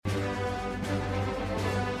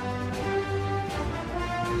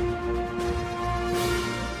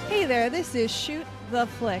there, this is Shoot the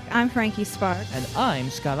Flick. I'm Frankie Sparks. And I'm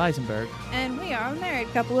Scott Eisenberg. And we are a married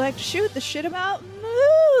couple who like to shoot the shit about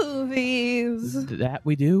movies. That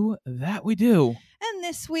we do. And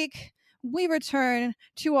this week, we return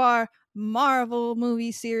to our Marvel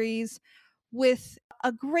movie series with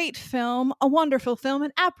a great film, a wonderful film,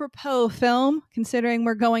 an apropos film, considering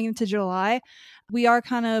we're going into July. We are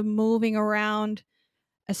kind of moving around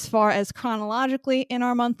as far as chronologically in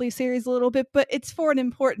our monthly series a little bit, but it's for an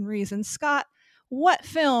important reason. Scott, what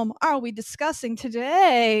film are we discussing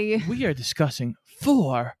today? We are discussing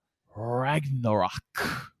Thor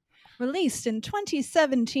Ragnarok. Released in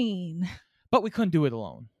 2017. But we couldn't do it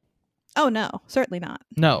alone. Oh no, certainly not.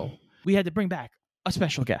 No. We had to bring back a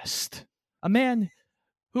special guest. A man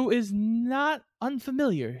who is not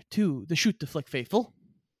unfamiliar to the Shoot the Flick faithful.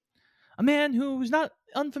 A man who's not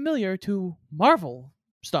unfamiliar to Marvel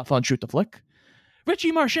stuff on Shoot the Flick.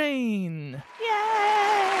 Richie Marchane. Yay!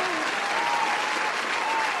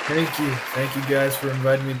 Thank you guys for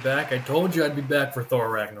inviting me back. I told you I'd be back for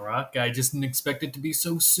Thor Ragnarok. I just didn't expect it to be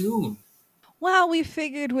so soon. Well, we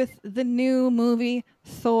figured with the new movie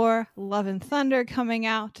Thor Love and Thunder coming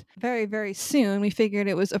out very, very soon, we figured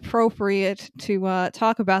it was appropriate to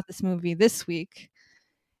talk about this movie this week.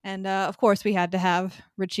 And of course, we had to have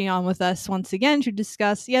Richie on with us once again to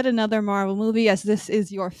discuss yet another Marvel movie, as this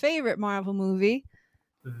is your favorite Marvel movie.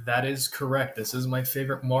 That is correct. This is my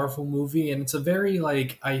favorite Marvel movie, and it's a very,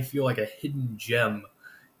 I feel like a hidden gem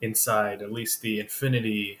inside, at least the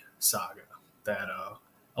Infinity Saga, that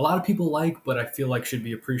a lot of people like, but I feel like should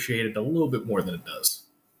be appreciated a little bit more than it does.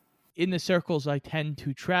 In the circles I tend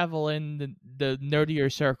to travel in, the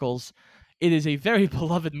nerdier circles, it is a very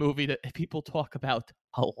beloved movie that people talk about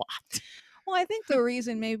a lot. Well, I think the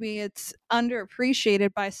reason maybe it's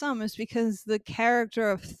underappreciated by some is because the character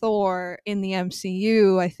of Thor in the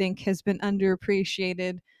MCU, I think, has been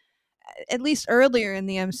underappreciated, at least earlier in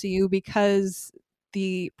the MCU, because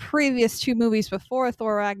the previous two movies before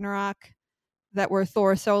Thor Ragnarok that were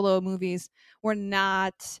Thor solo movies were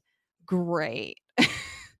not great.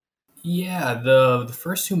 Yeah, the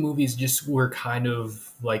first two movies just were kind of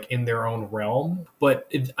like in their own realm,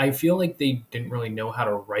 but I feel like they didn't really know how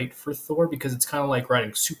to write for Thor because it's kind of like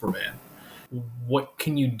writing Superman. What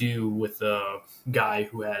can you do with a guy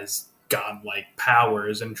who has godlike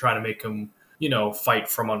powers and try to make him, fight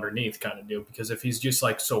from underneath kind of deal? Because if he's just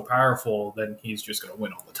like so powerful, then he's just going to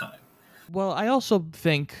win all the time. Well, I also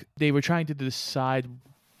think they were trying to decide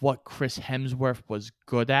what Chris Hemsworth was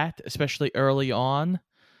good at, especially early on.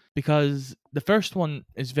 Because the first one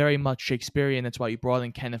is very much Shakespearean, that's why you brought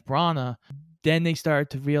in Kenneth Branagh. Then they started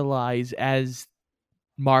to realize as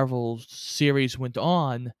Marvel's series went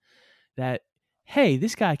on that, hey,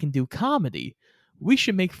 this guy can do comedy. We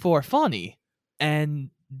should make Thor funny. And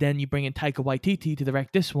then you bring in Taika Waititi to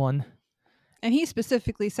direct this one. And he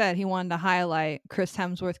specifically said he wanted to highlight Chris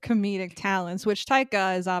Hemsworth's comedic talents, which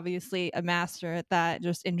Taika is obviously a master at that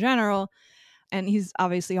just in general. And he's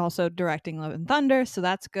obviously also directing Love and Thunder, so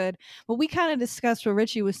that's good. But we kind of discussed what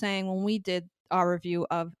Richie was saying when we did our review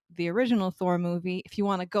of the original Thor movie, if you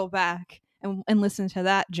want to go back and listen to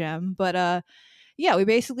that gem. But yeah, we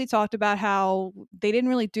basically talked about how they didn't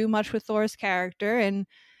really do much with Thor's character and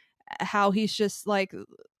how he's just like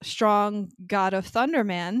strong god of thunder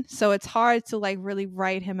man. So it's hard to like really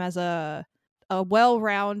write him as a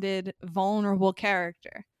well-rounded, vulnerable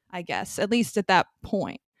character, I guess, at least at that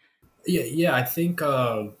point. Yeah. I think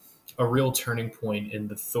a real turning point in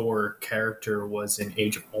the Thor character was in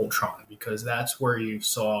Age of Ultron, because that's where you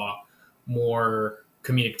saw more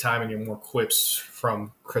comedic timing and more quips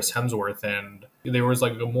from Chris Hemsworth, and there was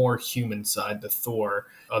like a more human side to Thor,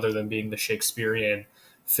 other than being the Shakespearean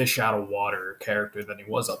fish out of water character than he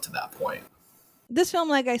was up to that point. This film,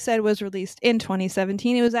 like I said, was released in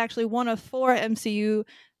 2017. It was actually one of 4 MCU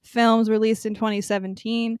films released in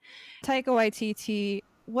 2017. Taika Waititi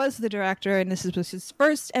was the director, and this was his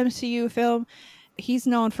first MCU film. He's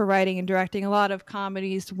known for writing and directing a lot of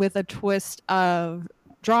comedies with a twist of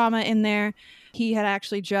drama in there. He had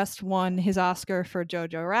actually just won his Oscar for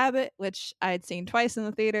Jojo Rabbit, which I had seen twice in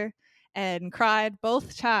the theater and cried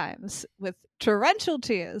both times with torrential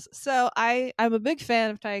tears. So I'm a big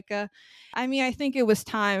fan of Taika. I mean, I think it was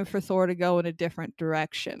time for Thor to go in a different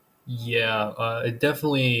direction. Yeah, it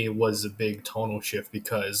definitely was a big tonal shift,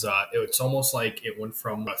 because it's almost like it went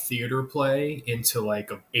from a theater play into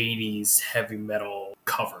like a 80s heavy metal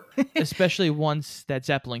cover. Especially once that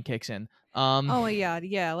Zeppelin kicks in. Oh my god,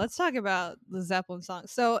 yeah. Let's talk about the Zeppelin song.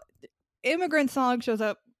 So, Immigrant Song shows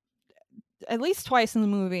up at least twice in the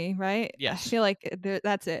movie, right? Yes. I feel like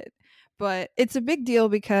that's it. but it's a big deal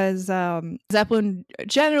because Zeppelin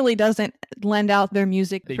generally doesn't lend out their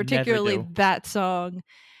music. They never Particularly do. that song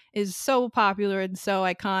is so popular and so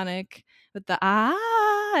iconic with the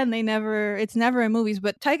and it's never in movies,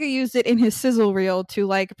 but Taika used it in his sizzle reel to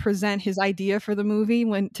like present his idea for the movie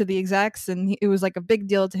to the execs, and it was like a big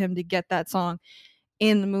deal to him to get that song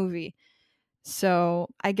in the movie. So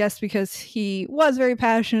I guess because he was very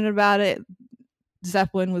passionate about it,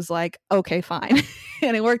 Zeppelin was like, okay, fine.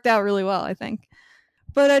 And it worked out really well, I think.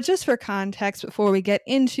 But just for context, before we get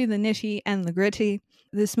into the nitty and the gritty,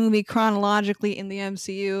 this movie chronologically in the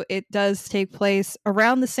MCU, it does take place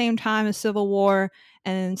around the same time as Civil War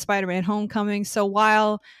and Spider-Man Homecoming. So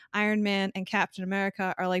while Iron Man and Captain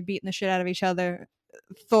America are like beating the shit out of each other,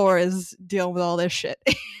 Thor is dealing with all this shit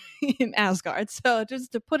in Asgard. So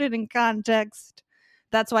just to put it in context,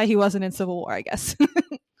 that's why he wasn't in Civil War, I guess.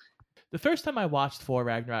 The first time I watched Thor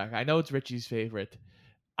Ragnarok, I know it's Richie's favorite,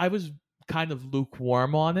 I was kind of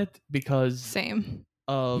lukewarm on it because Same.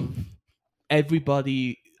 of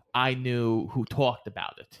everybody I knew who talked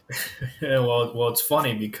about it. Yeah, well, it's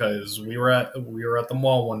funny because we were at the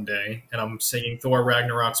mall one day, and I'm singing Thor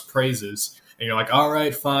Ragnarok's praises, and you're like, "All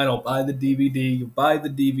right, fine, I'll buy the DVD." You buy the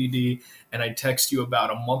DVD, and I text you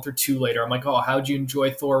about a month or two later. I'm like, "Oh, how'd you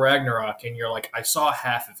enjoy Thor Ragnarok?" And you're like, "I saw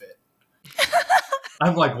half of it."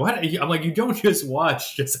 I'm like, "What?" I'm like, "You don't just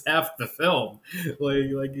watch just half the film,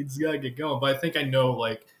 like it's gotta get going." But I think I know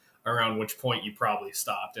like around which point you probably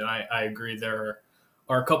stopped, and I agree there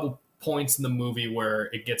are a couple points in the movie where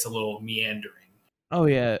it gets a little meandering. Oh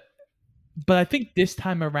yeah, but I think this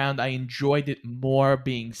time around I enjoyed it more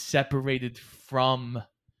being separated from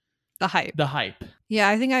The hype. Yeah,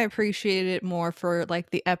 I think I appreciated it more for like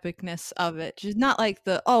the epicness of it. Just not like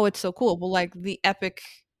the, oh, it's so cool, but like the epic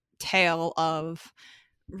tale of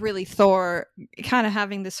really Thor kind of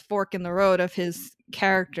having this fork in the road of his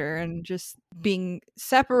character and just being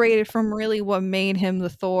separated from really what made him the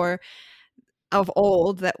Thor of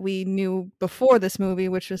old that we knew before this movie,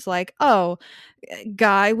 which was like, oh,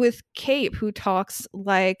 guy with cape who talks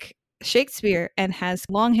like Shakespeare and has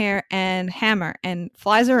long hair and hammer and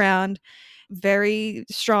flies around, very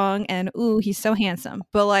strong, and ooh, he's so handsome.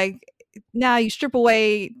 But like now you strip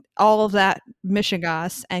away all of that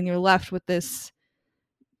mishigas and you're left with this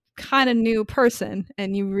kind of new person,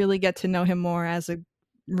 and you really get to know him more as a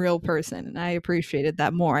real person, and I appreciated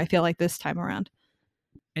that more, I feel like, this time around.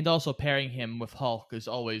 And also pairing him with Hulk is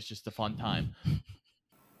always just a fun time.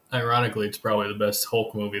 Ironically, it's probably the best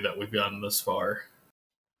Hulk movie that we've gotten this far.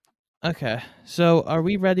 Okay, so are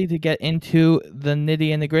we ready to get into the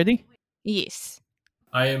nitty and the gritty? Yes.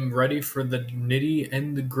 I am ready for the nitty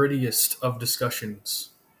and the grittiest of discussions.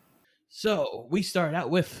 So we start out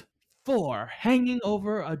with Thor hanging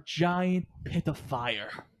over a giant pit of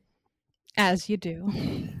fire. As you do.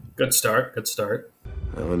 Good start.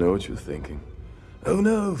 I know what you're thinking. Oh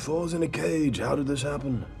no, Thor's in a cage. How did this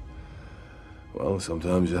happen? Well,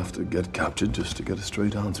 sometimes you have to get captured just to get a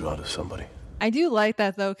straight answer out of somebody. I do like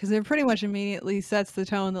that, though, because it pretty much immediately sets the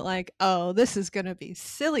tone that, like, oh, this is going to be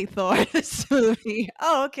silly Thor, this movie.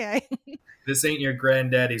 Oh, okay. This ain't your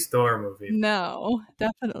granddaddy's Thor movie. No,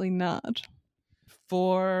 definitely not.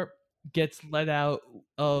 Thor gets let out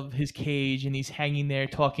of his cage, and he's hanging there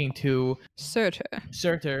talking to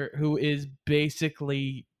Surtur, who is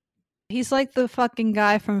basically... He's like the fucking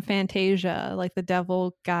guy from Fantasia, like the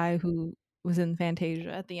devil guy who was in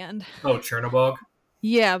Fantasia at the end. Oh, Chernobog?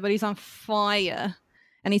 Yeah, but he's on fire.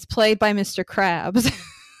 And he's played by Mr. Krabs.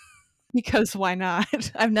 Because why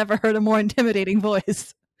not? I've never heard a more intimidating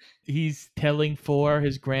voice. He's telling Thor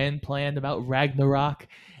his grand plan about Ragnarok,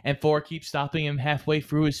 and Thor keeps stopping him halfway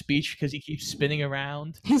through his speech because he keeps spinning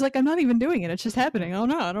around. He's like, I'm not even doing it. It's just happening. Oh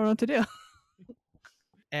no, I don't know what to do.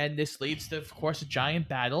 And this leads to, of course, a giant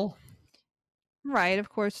battle. Right, of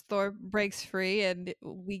course, Thor breaks free, and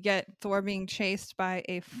we get Thor being chased by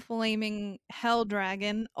a flaming hell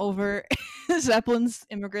dragon over Zeppelin's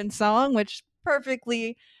Immigrant Song, which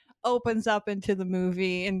perfectly opens up into the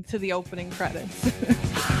movie, into the opening credits.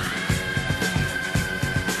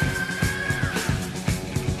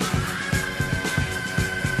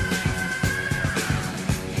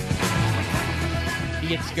 He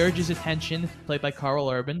gets Scourge's attention, played by Karl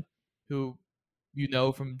Urban, who you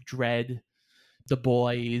know from Dredd, The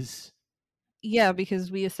Boys. Yeah,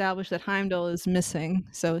 because we established that Heimdall is missing,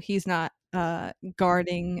 so he's not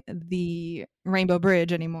guarding the Rainbow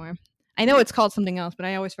Bridge anymore. I know it's called something else, but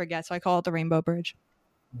I always forget, so I call it the Rainbow Bridge.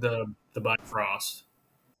 The Bifrost.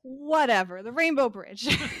 Whatever, the Rainbow Bridge.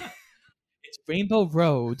 It's Rainbow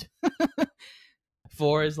Road.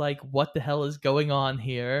 Thor is like, what the hell is going on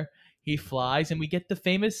here? He flies, and we get the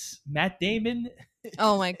famous Matt Damon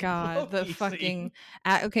Oh my god, the Loki fucking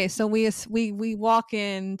scene. okay, so we walk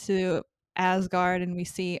into Asgard and we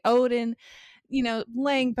see Odin,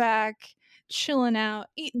 laying back, chilling out,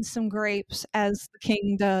 eating some grapes as the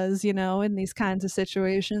king does, in these kinds of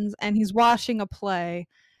situations, and he's watching a play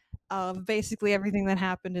of basically everything that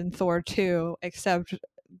happened in Thor 2, except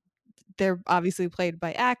they're obviously played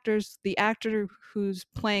by actors. The actor who's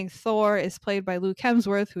playing Thor is played by Luke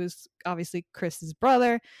Hemsworth, who's obviously Chris's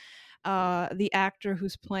brother. The actor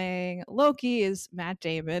who's playing Loki is Matt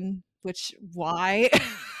Damon, which why?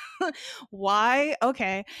 Why?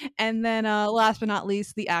 Okay. And then last but not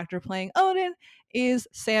least, the actor playing Odin is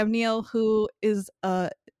Sam Neill, who is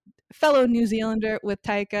a fellow New Zealander with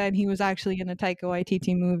Taika, and he was actually in a Taika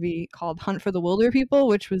Waititi movie called Hunt for the Wilder People,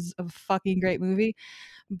 which was a fucking great movie.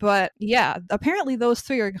 But yeah, apparently those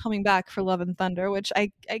three are coming back for Love and Thunder, which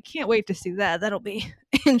I can't wait to see that. That'll be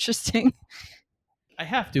interesting. I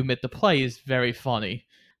have to admit, the play is very funny.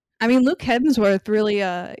 I mean, Luke Hemsworth really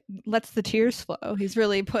lets the tears flow. He's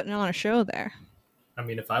really putting on a show there. I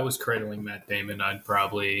mean, if I was cradling Matt Damon, I'd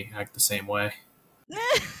probably act the same way.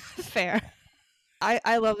 Fair.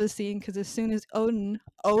 I love this scene because as soon as Odin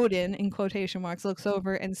in quotation marks looks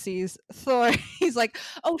over and sees Thor, he's like,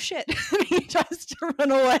 "Oh shit!" And he tries to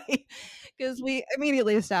run away because we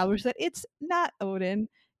immediately establish that it's not Odin.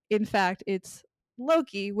 In fact, it's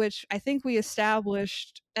Loki, which I think we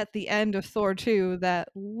established at the end of Thor 2 that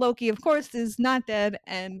Loki, of course, is not dead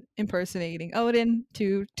and impersonating Odin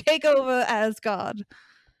to take over Asgard.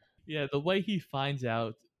 Yeah, the way he finds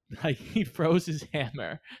out, like he throws his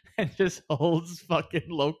hammer and just holds fucking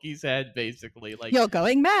Loki's head, basically. Like You're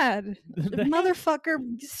going mad, the- motherfucker!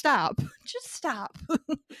 Stop, just stop.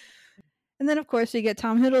 And then, of course, we get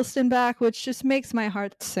Tom Hiddleston back, which just makes my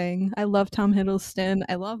heart sing. I love Tom Hiddleston.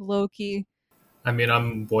 I love Loki. I mean,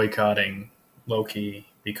 I'm boycotting Loki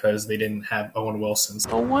because they didn't have Owen Wilson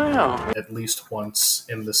Oh, wow. at least once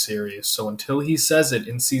in the series. So until he says it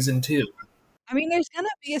in season 2, I mean, there's gonna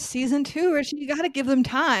be a season 2, Rich. You gotta give them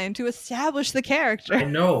time to establish the I character.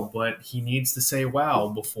 know, but he needs to say wow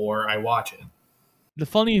before I watch it. the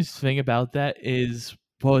funniest thing about that is,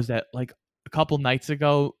 what was that? Like a couple nights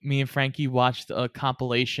ago, me and Frankie watched a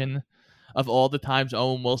compilation of all the times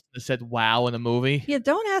Owen Wilson has said "wow" in a movie. Yeah,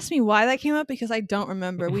 don't ask me why that came up because I don't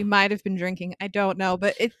remember. We might have been drinking. I don't know,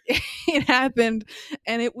 but it it happened,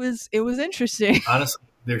 and it was interesting. Honestly,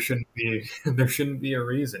 there shouldn't be a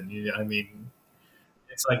reason. I mean,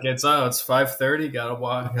 it's like it's 5:30. Gotta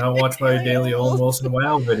watch my daily Owen Wilson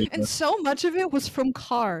wow video. And so much of it was from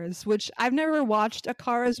Cars, which I've never watched a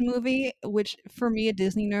Cars movie, which for me, a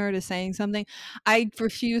Disney nerd, is saying something. I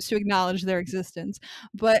refuse to acknowledge their existence.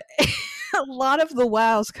 But a lot of the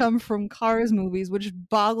wows come from Cars movies, which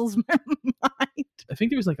boggles my mind. I think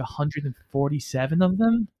there was like 147 of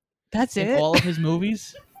them That's in it? all of his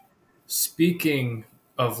movies. Speaking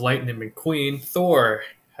of Lightning McQueen, Thor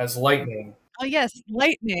has lightning. Oh, yes,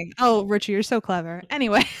 lightning. Oh, Richie, you're so clever.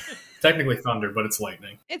 Anyway, Technically thunder, but it's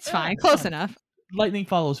lightning. it's Yeah, fine. it's Close fine. enough. Lightning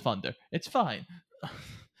follows thunder. It's fine.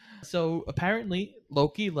 So apparently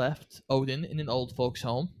Loki left Odin in an old folks'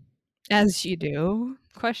 home. As you do,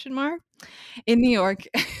 question mark, in New York.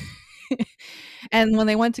 And when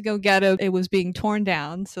they went to go get it, it was being torn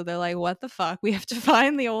down. So they're like, what the fuck? We have to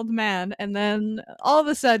find the old man. And then all of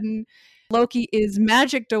a sudden, Loki is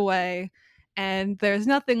magicked away, and there's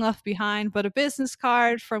nothing left behind but a business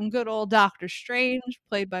card from good old Doctor Strange,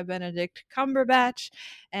 played by Benedict Cumberbatch.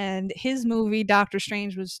 And his movie, Doctor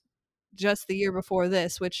Strange, was just the year before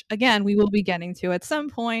this, which, again, we will be getting to at some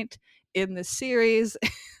point in this series.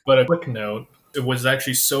 But a quick note, it was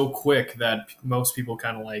actually so quick that most people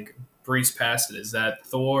kind of like breeze past it, is that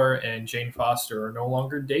Thor and Jane Foster are no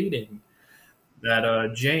longer dating.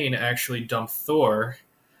 That Jane actually dumped Thor,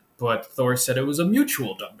 but Thor said it was a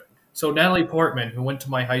mutual dumping. So Natalie Portman, who went to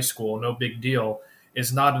my high school, no big deal,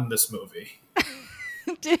 is not in this movie.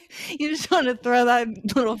 You just want to throw that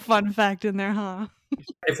little fun fact in there, huh?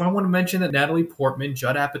 If I want to mention that Natalie Portman,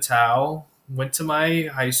 Judd Apatow, went to my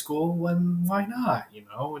high school, then why not?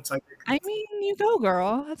 It's like, I mean, you go,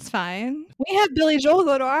 girl. That's fine. We had Billy Joel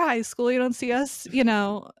go to our high school. You don't see us,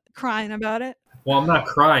 crying about it. well, I'm not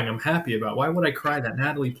crying. I'm happy about it. Why would I cry that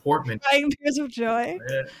Natalie Portman? Crying tears of joy.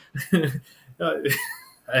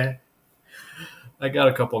 I got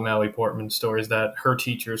a couple Natalie Portman stories that her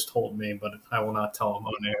teachers told me, but I will not tell them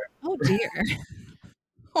on air. Oh, dear.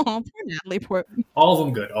 Oh, poor Natalie Portman. All of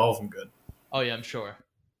them good. All of them good. Oh yeah, I'm sure.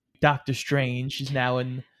 Doctor Strange is now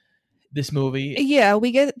in this movie. Yeah,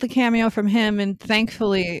 we get the cameo from him, and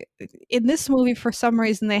thankfully, in this movie, for some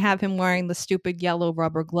reason, they have him wearing the stupid yellow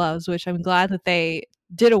rubber gloves, which I'm glad that they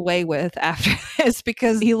did away with after this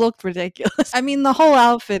because he looked ridiculous. I mean, the whole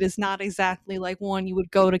outfit is not exactly like one you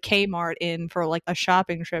would go to Kmart in for like a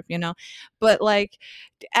shopping trip, you know, but like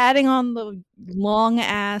adding on the long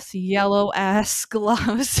ass yellow ass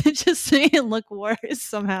gloves, it just made it look worse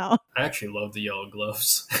somehow. I actually love the yellow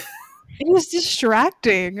gloves. It was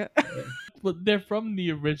distracting. But they're from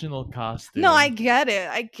the original costume. No, I get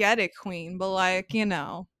it, Queen, but like, you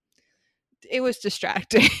know, it was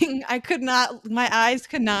distracting. My eyes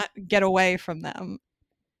could not get away from them.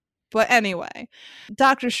 But anyway,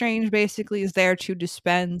 Doctor Strange basically is there to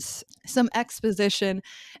dispense some exposition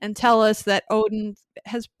and tell us that Odin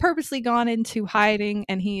has purposely gone into hiding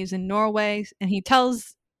and he is in Norway, and he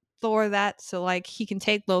tells Thor that so like he can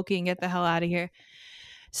take Loki and get the hell out of here.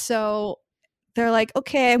 So they're like,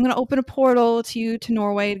 okay, I'm going to open a portal to you to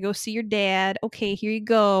Norway to go see your dad. Okay, here you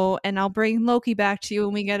go. And I'll bring Loki back to you.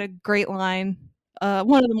 And we get a great line.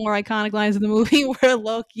 One of the more iconic lines in the movie where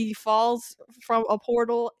Loki falls from a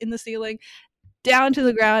portal in the ceiling down to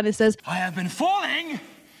the ground. It says, I have been falling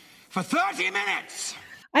for 30 minutes.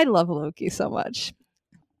 I love Loki so much.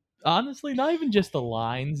 Honestly, not even just the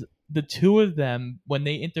lines. The two of them, when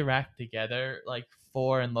they interact together, like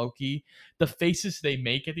Thor and Loki, the faces they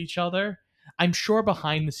make at each other, I'm sure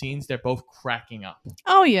behind the scenes they're both cracking up.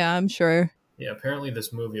 Oh, yeah, I'm sure. Yeah, apparently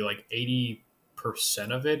this movie, like 80%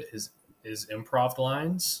 of it is improv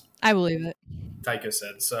lines. I believe it. Taika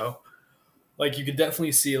said so. Like you could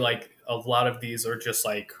definitely see like a lot of these are just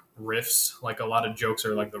like riffs. Like a lot of jokes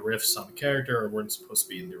are like the riffs on the character or weren't supposed to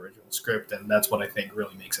be in the original script, and that's what I think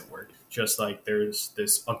really makes it work. Just like there's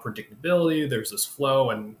this unpredictability, there's this flow,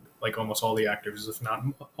 and like almost all the actors, if not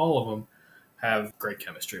all of them, have great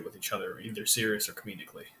chemistry with each other, either serious or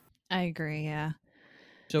comedically. I agree, yeah.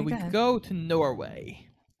 So we go to Norway,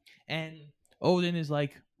 and Odin is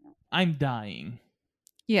like, I'm dying.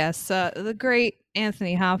 Yes, the great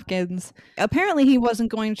Anthony Hopkins. Apparently he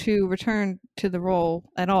wasn't going to return to the role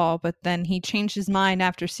at all, but then he changed his mind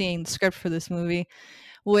after seeing the script for this movie,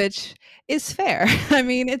 which is fair. I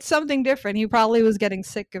mean, it's something different. He probably was getting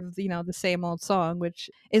sick of, you know, the same old song, which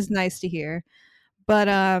is nice to hear. But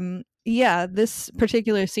yeah, this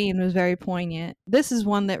particular scene was very poignant. This is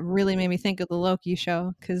one that really made me think of the Loki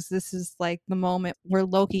show, because this is like the moment where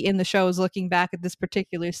Loki in the show is looking back at this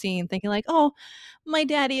particular scene thinking like, oh, my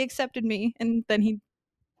daddy accepted me, and then he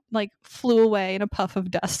like flew away in a puff of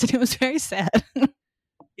dust, and it was very sad.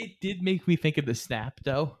 It did make me think of the snap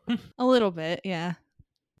though. A little bit, yeah.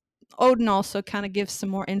 Odin also kind of gives some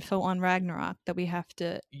more info on Ragnarok that we have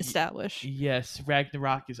to establish. Yes,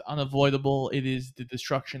 Ragnarok is unavoidable. It is the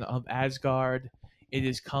destruction of Asgard. It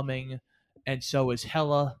is coming, and so is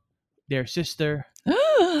Hela, their sister.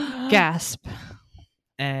 Gasp.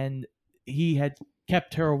 And he had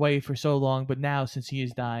kept her away for so long, but now since he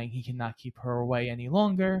is dying, he cannot keep her away any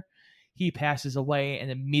longer. He passes away, and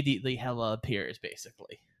immediately Hela appears,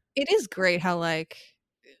 basically. It is great how like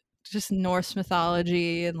just Norse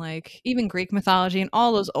mythology and like even Greek mythology and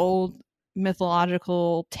all those old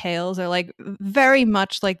mythological tales are like very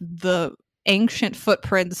much like the ancient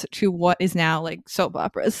footprints to what is now like soap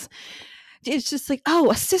operas. It's just like,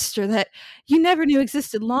 oh, a sister that you never knew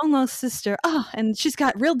existed, long lost sister. Oh, and she's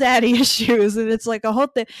got real daddy issues, and it's like a whole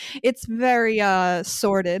thing. It's very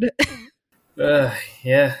sordid.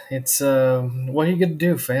 Yeah, it's what are you gonna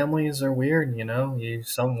do? Families are weird, you know.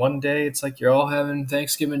 One day it's like you're all having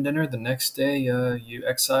Thanksgiving dinner, the next day you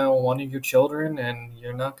exile one of your children and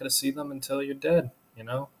you're not gonna see them until you're dead, you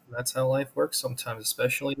know. That's how life works sometimes,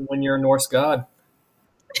 especially when you're a Norse god.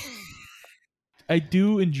 I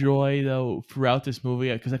do enjoy though throughout this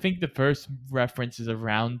movie, because I think the first reference is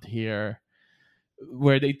around here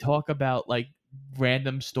where they talk about like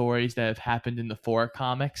random stories that have happened in the Thor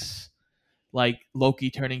comics. Like Loki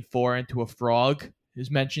turning Thor into a frog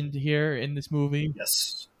is mentioned here in this movie.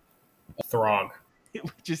 Yes. A Throg.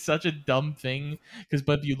 Which is such a dumb thing,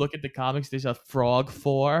 but if you look at the comics, there's a frog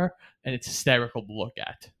Thor, and it's hysterical to look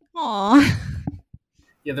at. Aww.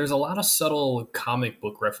 Yeah, there's a lot of subtle comic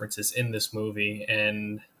book references in this movie,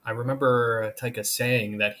 and I remember Taika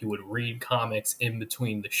saying that he would read comics in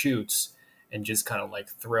between the shoots and just kind of like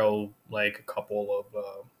throw like a couple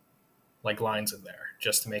of like lines in there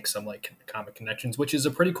just to make some like comic connections, which is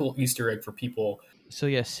a pretty cool Easter egg for people. So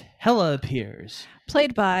yes, Hela appears.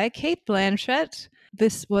 Played by Cate Blanchett.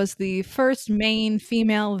 This was the first main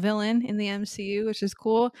female villain in the MCU, which is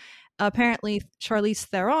cool. Apparently, Charlize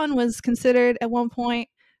Theron was considered at one point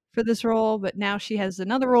for this role, but now she has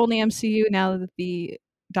another role in the MCU now that the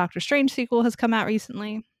Doctor Strange sequel has come out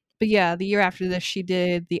recently. But yeah, the year after this, she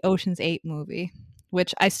did the Ocean's 8 movie,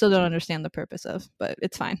 which I still don't understand the purpose of, but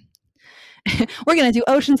it's fine. We're going to do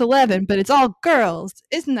Ocean's 11, but it's all girls.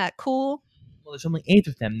 Isn't that cool? Well, there's only 8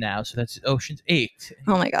 of them now, so that's Ocean's 8.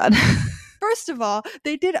 Oh my God. First of all,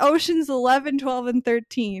 they did Oceans 11, 12, and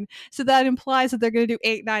 13. So that implies that they're going to do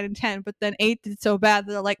 8, 9, and 10. But then 8 did so bad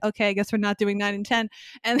that they're like, okay, I guess we're not doing 9 and 10.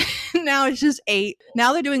 And now it's just 8.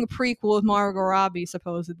 Now they're doing a prequel with Margot Robbie,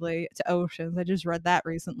 supposedly, to Oceans. I just read that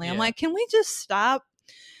recently. I'm like, can we just stop?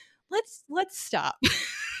 Let's stop.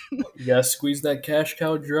 You gotta squeeze that cash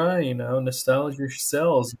cow dry, nostalgia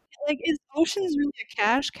sells. Like, is Oceans really a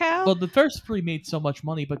cash cow? Well, the first 3 made so much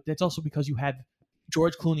money, but that's also because you had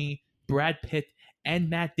George Clooney, Brad Pitt, and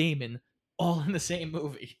Matt Damon all in the same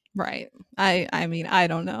movie. Right. I mean, I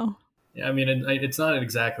don't know. Yeah, I mean, it's not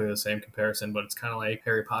exactly the same comparison, but it's kind of like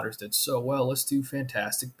Harry Potter's did so well. Let's do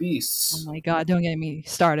Fantastic Beasts. Oh my God, don't get me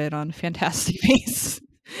started on Fantastic Beasts.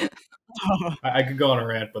 I could go on a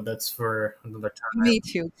rant, but that's for another time. Me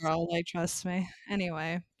too, girl. Like, trust me.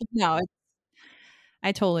 Anyway, no,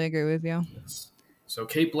 I totally agree with you. Yes. So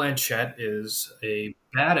Cate Blanchett is a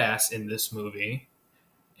badass in this movie,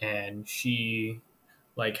 and she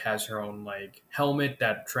has her own helmet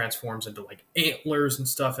that transforms into antlers and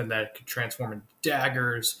stuff, and that could transform into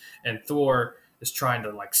daggers. And Thor is trying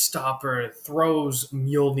to stop her, throws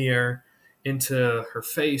Mjolnir into her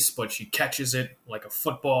face, but she catches it like a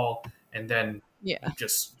football, and then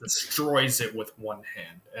just destroys it with one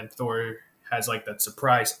hand. And Thor has that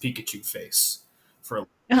surprise Pikachu face for.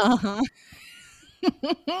 Uh-huh.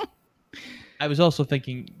 I was also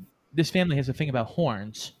thinking, this family has a thing about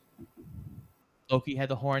horns. Loki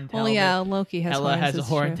had a horned helmet. Well, yeah, Loki has Hela horns, has a it's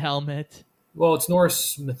horned true. helmet. Well, it's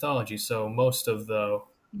Norse mythology, so most of the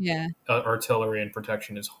Yeah. artillery and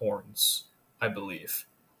protection is horns, I believe.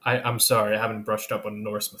 I'm sorry, I haven't brushed up on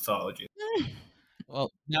Norse mythology.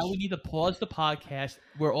 Well, now we need to pause the podcast.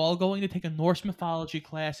 We're all going to take a Norse mythology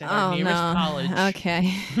class at our nearest college.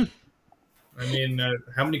 Okay. I mean,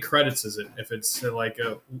 how many credits is it? If it's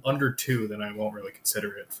under 2, then I won't really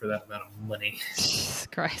consider it for that amount of money. Jesus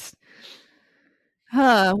Christ.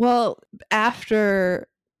 Well, after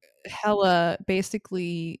Hela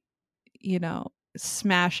basically,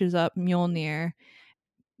 smashes up Mjolnir,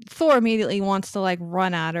 Thor immediately wants to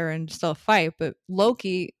run at her and still fight, but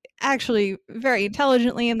Loki actually very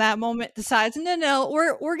intelligently in that moment decides, no,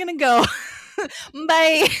 we're gonna go.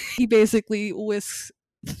 Bye. He basically whisks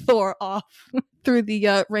Thor off through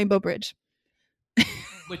the Rainbow Bridge.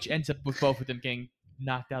 Which ends up with both of them getting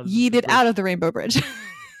knocked out. Yeeted out of the Rainbow Bridge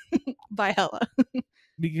by Hela.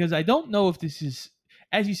 Because I don't know if this is,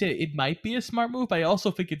 as you said, it might be a smart move, but I also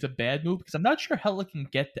think it's a bad move because I'm not sure Hela can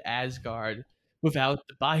get to Asgard without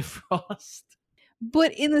the Bifrost.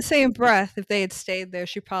 But in the same breath, if they had stayed there,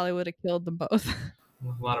 she probably would have killed them both.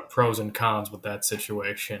 A lot of pros and cons with that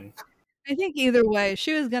situation. I think either way,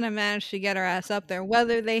 she was going to manage to get her ass up there,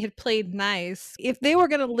 whether they had played nice. If they were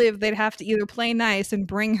going to live, they'd have to either play nice and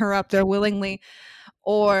bring her up there willingly,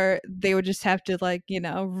 or they would just have to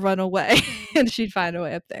run away and she'd find a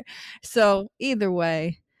way up there. So either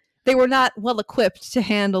way, they were not well equipped to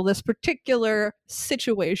handle this particular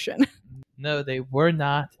situation. No, they were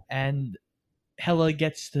not. And Hela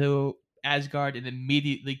gets to Asgard and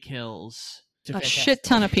immediately kills a shit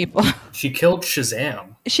ton of people. She killed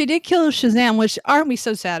Shazam. She did kill Shazam, which aren't we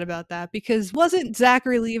so sad about that? Because wasn't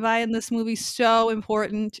Zachary Levi in this movie so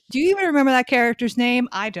important? Do you even remember that character's name?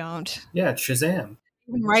 I don't. Yeah, it's Shazam.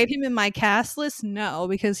 Write him in my cast list? No,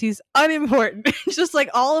 because he's unimportant. Just like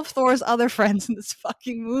all of Thor's other friends in this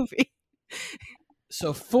fucking movie.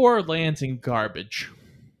 So Thor lands in garbage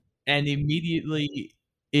and immediately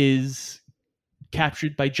is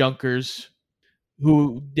captured by Junkers,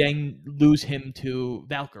 who then lose him to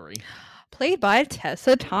Valkyrie. Played by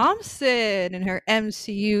Tessa Thompson in her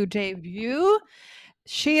MCU debut.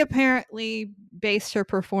 She apparently based her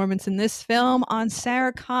performance in this film on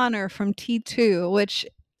Sarah Connor from T2, which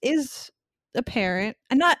is apparent.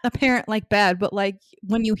 And not apparent like bad, but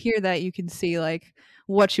when you hear that, you can see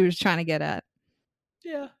what she was trying to get at.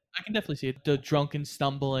 Yeah, I can definitely see it. The drunken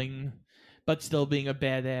stumbling, but still being a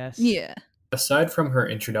badass. Yeah. Aside from her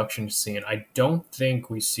introduction scene, I don't think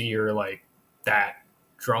we see her that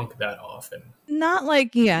drunk that often. Not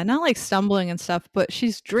not stumbling and stuff, but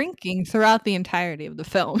she's drinking throughout the entirety of the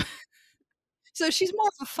film. So she's more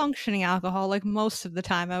of a functioning alcoholic most of the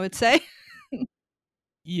time, I would say.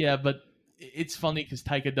 Yeah, but it's funny because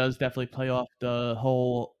Taika does definitely play off the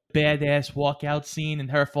whole badass walkout scene,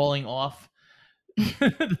 and her falling off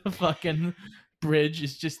the fucking bridge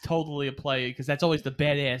is just totally a play, because that's always the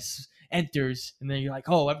badass enters, and then you're like,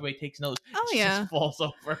 oh, everybody takes notes. Oh, she yeah. just falls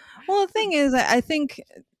over. Well, the thing is, I think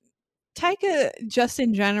Taika, just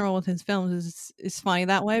in general with his films, is funny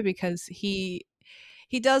that way, because he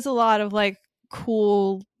he does a lot of like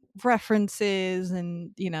cool references,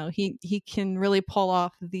 and he can really pull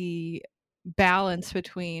off the balance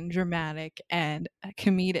between dramatic and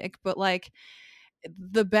comedic, but like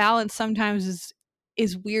the balance sometimes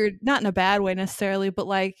is weird, not in a bad way necessarily, but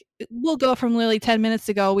like we'll go from literally 10 minutes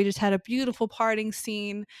ago we just had a beautiful parting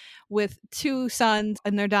scene with two sons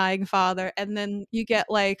and their dying father, and then you get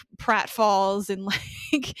like pratfalls and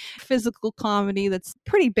like physical comedy that's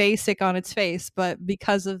pretty basic on its face, but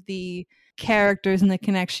because of the characters and the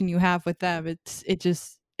connection you have with them, it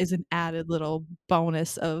just is an added little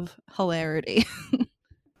bonus of hilarity.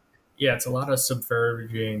 Yeah, it's a lot of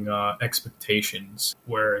subverting expectations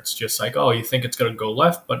where it's just like, oh, you think it's going to go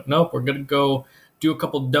left, but nope, we're going to go do a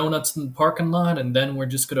couple donuts in the parking lot, and then we're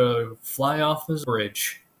just going to fly off this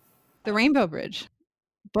bridge. The Rainbow Bridge.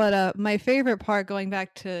 But my favorite part, going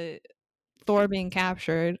back to Thor being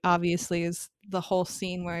captured, obviously, is the whole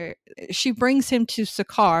scene where she brings him to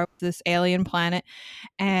Sakaar, this alien planet,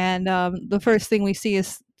 and the first thing we see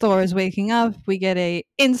is Thor is waking up. We get a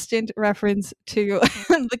instant reference to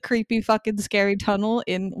the creepy fucking scary tunnel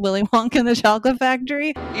in Willy Wonka and the Chocolate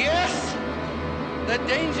Factory. Yes, the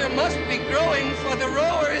danger must be growing, for the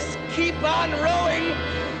rowers keep on rowing,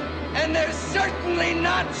 and they're certainly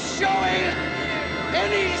not showing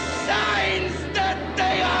any signs that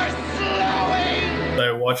they are slowing.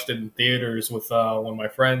 I watched it in theaters with one of my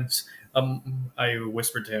friends. I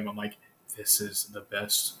whispered to him, I'm like, this is the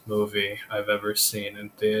best movie I've ever seen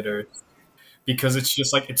in theaters. Because it's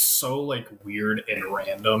just like, it's so like weird and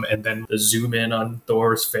random, and then the zoom in on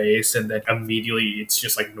Thor's face, and then immediately it's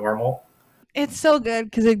just like normal. It's so good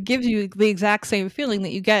because it gives you the exact same feeling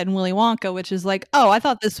that you get in Willy Wonka, which is like, oh, I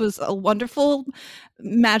thought this was a wonderful,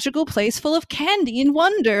 magical place full of candy and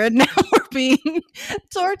wonder, and now we're being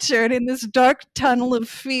tortured in this dark tunnel of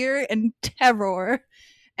fear and terror.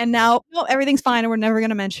 And now, no, everything's fine, and we're never going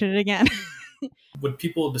to mention it again. When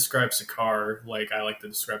people describe Sakaar, like I like to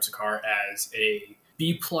describe Sakaar as a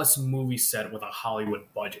B-plus movie set with a Hollywood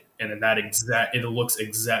budget, and in that it looks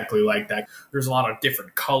exactly like that. There's a lot of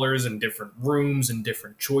different colors and different rooms and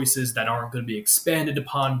different choices that aren't going to be expanded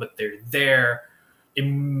upon, but they're there. It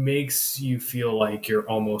makes you feel like you're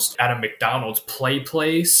almost at a McDonald's play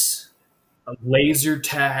place, a laser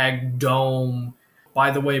tag dome. By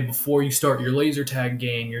the way, before you start your laser tag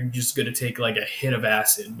game, you're just going to take like a hit of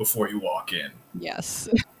acid before you walk in. Yes.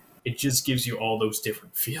 It just gives you all those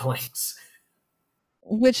different feelings.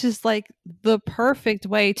 Which is like the perfect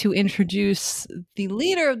way to introduce the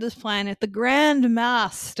leader of this planet, the Grand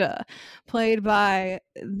Master, played by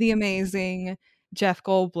the amazing Jeff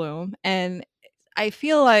Goldblum. And I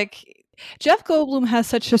feel like Jeff Goldblum has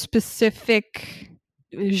such a specific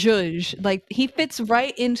zhuzh. Like, he fits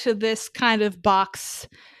right into this kind of box,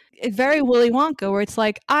 very Willy Wonka, where it's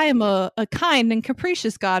like, I am a kind and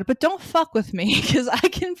capricious god, but don't fuck with me because I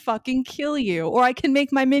can fucking kill you, or I can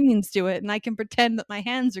make my minions do it, and I can pretend that my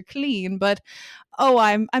hands are clean, but oh,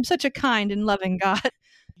 I'm such a kind and loving god.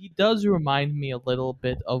 He does remind me a little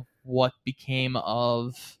bit of what became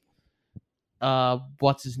of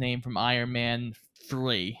what's his name from Iron Man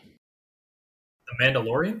 3. The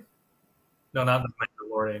Mandalorian? No, not the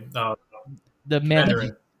Mandalorian. The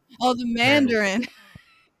Mandarin. Oh, the Mandarin.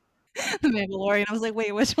 The Mandalorian. I was like,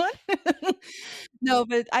 wait, which one? No,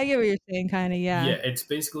 but I get what you're saying, kind of, yeah. Yeah, it's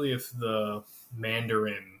basically if the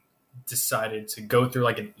Mandarin decided to go through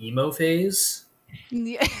like an emo phase.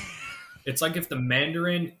 Yeah. It's like if the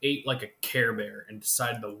Mandarin ate like a Care Bear and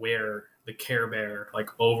decided to wear the Care Bear like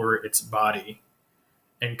over its body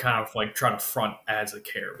and kind of like try to front as a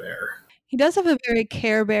Care Bear. He does have a very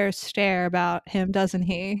Care Bear stare about him, doesn't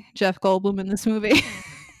he? Jeff Goldblum in this movie.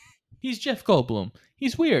 He's Jeff Goldblum.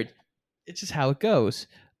 He's weird. It's just how it goes.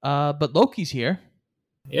 But Loki's here.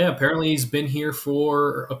 Yeah, apparently he's been here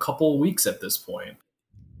for a couple weeks at this point.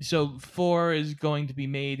 So Thor is going to be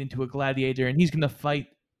made into a gladiator, and he's going to fight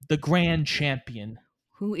the Grand Champion.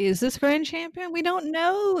 Who is this Grand Champion? We don't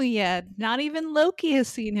know yet. Not even Loki has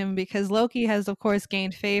seen him, because Loki has, of course,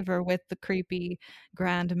 gained favor with the creepy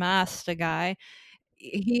Grand Master guy.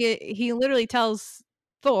 He literally tells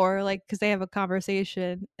Thor, like, because they have a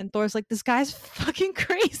conversation, and Thor's like, this guy's fucking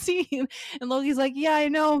crazy. And Loki's like, yeah, I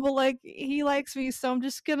know, but like, he likes me, so I'm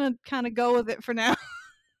just gonna kind of go with it for now.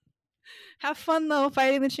 Have fun, though,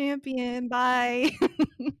 fighting the champion. Bye.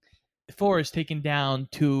 Thor is taken down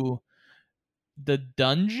to the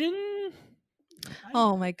dungeon?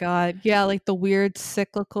 Oh my god. Yeah, like the weird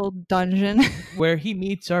cyclical dungeon. Where he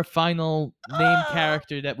meets our final main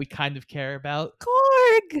character that we kind of care about.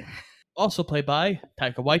 Korg! Also played by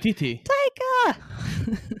Taika Waititi.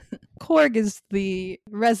 Taika! Korg is the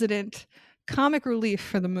resident comic relief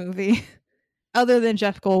for the movie. other than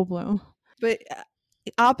Jeff Goldblum. But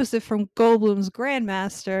opposite from Goldblum's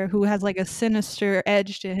Grandmaster, who has like a sinister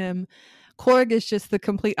edge to him, Korg is just the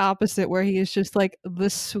complete opposite, where he is just like the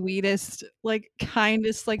sweetest, like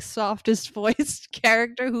kindest, like softest voiced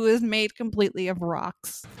character who is made completely of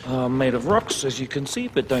rocks. Made of rocks, as you can see,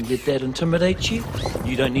 but don't let that intimidate you.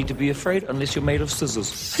 You don't need to be afraid unless you're made of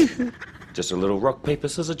scissors. Just a little rock, paper,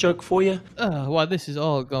 scissors joke for you. While this is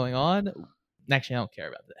all going on, actually, I don't care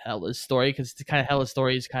about the Hela's story because the kind of Hela's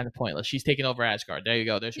story is kind of pointless. She's taking over Asgard. There you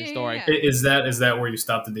go. There's her story. Yeah. Is that where you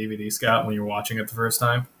stopped the DVD, Scott, when you were watching it the first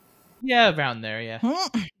time? Yeah, around there, yeah.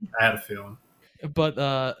 I had a feeling. But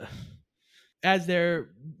as they're,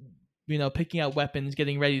 picking out weapons,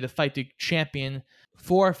 getting ready to fight the champion,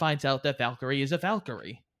 Thor finds out that Valkyrie is a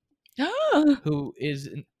Valkyrie, who is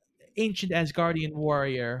an ancient Asgardian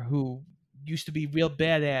warrior who used to be real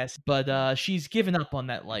badass, but she's given up on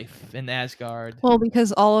that life in Asgard. Well,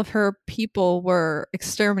 because all of her people were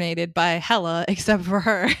exterminated by Hela except for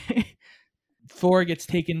her. Thor gets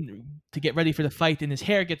taken to get ready for the fight, and his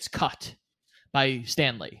hair gets cut by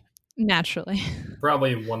Stan Lee. Naturally.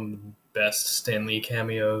 Probably one of the best Stan Lee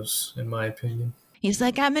cameos, in my opinion. He's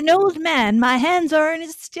like, I'm an old man. My hands aren't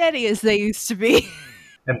as steady as they used to be.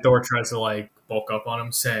 And Thor tries to, bulk up on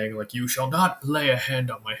him, saying, you shall not lay a hand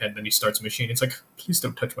on my head. Then he starts machining. It's like, please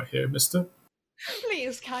don't touch my hair, mister.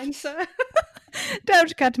 Please, kind sir.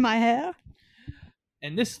 Don't cut my hair.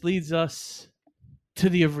 And this leads us to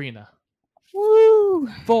the arena. Woo!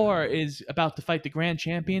 Thor is about to fight the Grand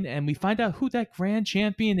Champion, and we find out who that Grand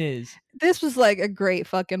Champion is. This was like a great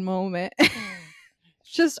fucking moment.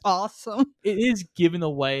 Just awesome. It is given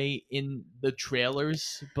away in the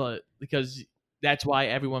trailers, but because that's why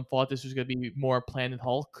everyone thought this was going to be more Planet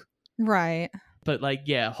Hulk. Right. But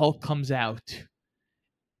Hulk comes out,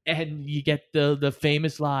 and you get the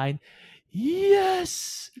famous line,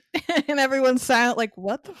 "Yes!" And everyone's silent, like,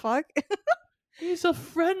 what the fuck? He's a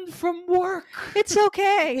friend from work. It's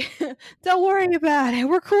okay. Don't worry about it.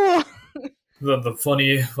 We're cool. The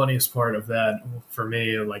funniest part of that for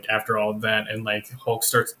me, after all of that, and Hulk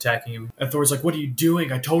starts attacking him, and Thor's like, "What are you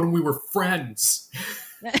doing? I told him we were friends."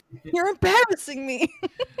 You're embarrassing me.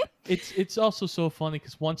 It's also so funny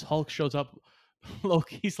because once Hulk shows up,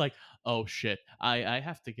 Loki's like, "Oh shit, I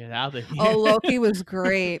have to get out of here." Oh, Loki was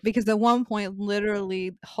great because at one point,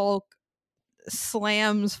 literally, Hulk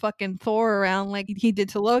slams fucking Thor around like he did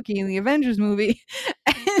to Loki in the Avengers movie,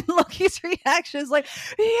 and Loki's reaction is like,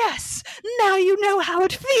 "Yes, now you know how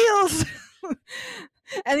it feels."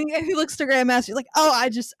 And he looks to Grandmaster, he's like, "Oh,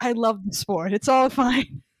 I love the sport. It's all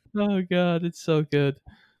fine." Oh god, it's so good.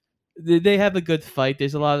 They have a good fight.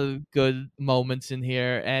 There's a lot of good moments in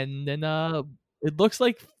here, and then it looks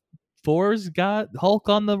like Thor's got Hulk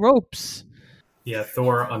on the ropes. Yeah,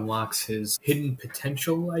 Thor unlocks his hidden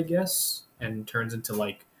potential, I guess, and turns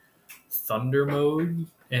into thunder mode,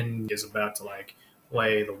 and is about to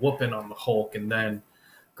lay the whooping on the Hulk, and then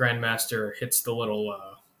Grandmaster hits the little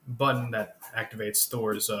button that activates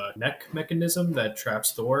Thor's neck mechanism that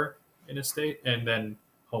traps Thor in a state, and then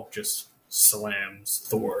Hulk just slams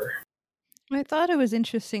Thor. I thought it was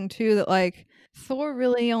interesting too that Thor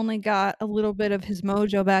really only got a little bit of his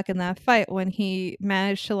mojo back in that fight when he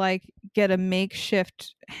managed to get a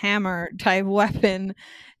makeshift hammer type weapon.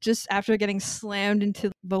 Just after getting slammed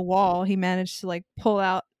into the wall, he managed to pull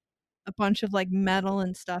out a bunch of metal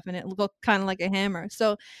and stuff, and it looked kind of like a hammer.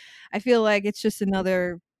 So I feel like it's just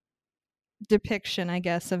another depiction, I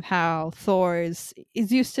guess, of how Thor is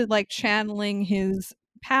used to channeling his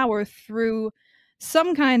power through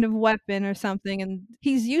some kind of weapon or something, and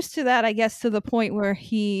he's used to that, I guess, to the point where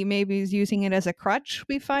he maybe is using it as a crutch,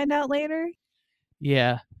 we find out later.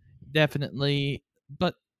 Yeah, definitely.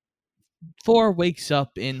 But Thor wakes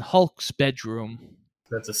up in Hulk's bedroom.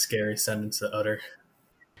 That's a scary sentence to utter.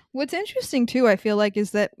 What's interesting too, I feel like,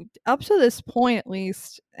 is that up to this point, at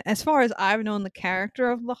least, as far as I've known the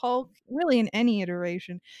character of the Hulk, really in any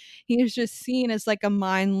iteration, he is just seen as a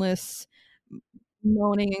mindless,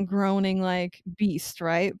 moaning and groaning beast,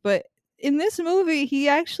 right? But in this movie, he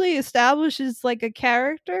actually establishes a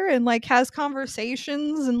character and has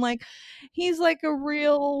conversations, and he's a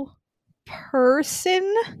real person,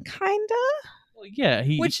 kinda. Well, yeah,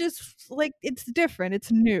 which is it's different,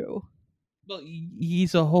 it's new. Well,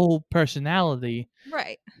 he's a whole personality,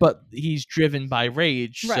 right? But he's driven by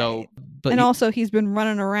rage, right. So. But also, he's been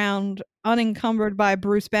running around unencumbered by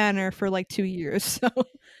Bruce Banner for 2 years. So.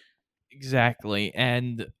 Exactly,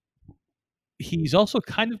 and he's also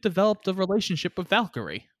kind of developed a relationship with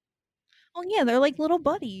Valkyrie. Oh yeah, they're little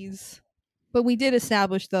buddies. But we did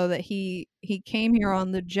establish though that he came here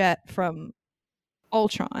on the jet from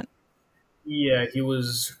Ultron. Yeah, he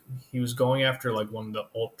was going after like one of the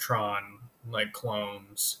Ultron like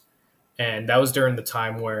clones, and that was during the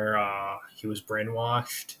time where he was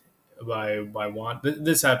brainwashed by Wanda.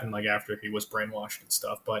 This happened like after he was brainwashed and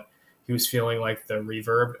stuff, but he was feeling like the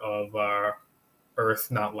reverb of Earth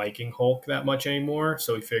not liking Hulk that much anymore.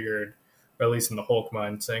 So he figured, or at least in the Hulk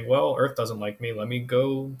mind, saying, "Well, Earth doesn't like me. Let me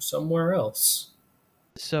go somewhere else."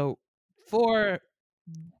 So Thor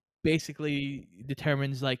basically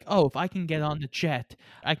determines like, oh, if I can get on the jet,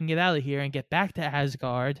 I can get out of here and get back to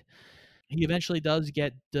Asgard. He eventually does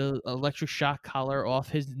get the electric shock collar off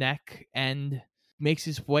his neck and makes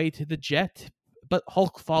his way to the jet, but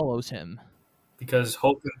Hulk follows him. Because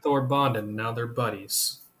Hulk and Thor bonded, and now they're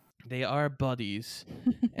buddies. They are buddies,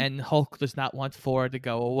 and Hulk does not want Thor to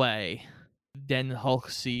go away. Then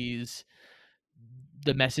Hulk sees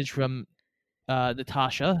the message from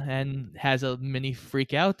Natasha and has a mini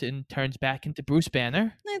freak out and turns back into Bruce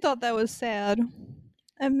Banner. I thought that was sad.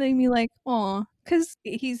 That made me like, aw, because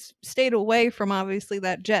he's stayed away from obviously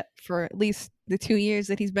that jet for at least the 2 years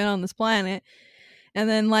that he's been on this planet. And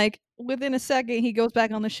then, like, within a second, he goes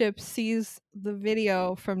back on the ship, sees the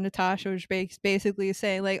video from Natasha, which basically is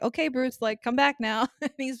saying, like, okay, Bruce, like, come back now.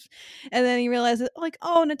 And then he realizes, like,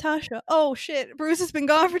 oh, Natasha, oh, shit, Bruce has been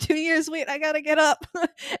gone for 2 years. Wait, I gotta get up.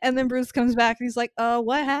 And then Bruce comes back and he's like,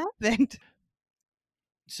 what happened?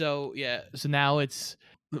 So, yeah, so now it's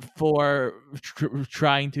for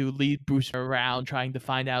trying to lead Bruce around, trying to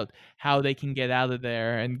find out how they can get out of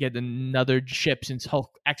there and get another ship since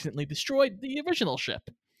Hulk accidentally destroyed the original ship.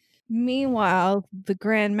 Meanwhile, the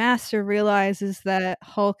Grand Master realizes that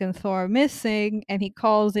Hulk and Thor are missing, and he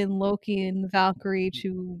calls in Loki and Valkyrie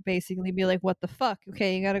to basically be like, what the fuck?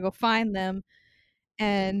 Okay, you gotta go find them.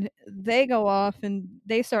 And they go off and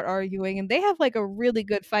they start arguing, and they have like a really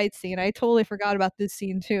good fight scene. I totally forgot about this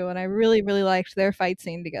scene too, and I really, really liked their fight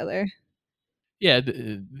scene together. Yeah,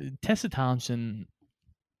 Tessa Thompson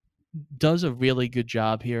does a really good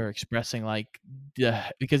job here expressing like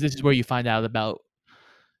because this is where you find out about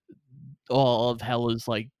all of Hela's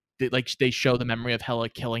like they show the memory of Hela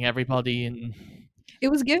killing everybody, and it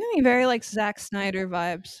was giving me very like Zack Snyder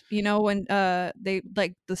vibes, you know, when they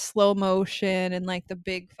like the slow motion and like the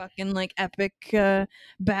big fucking like epic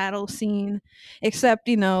battle scene, except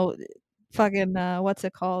you know fucking what's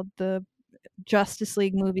it called, the Justice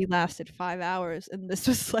League movie lasted 5 hours and this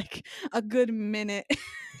was like a good minute.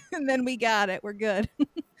 And then we got it, we're good.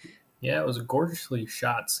 Yeah, it was a gorgeously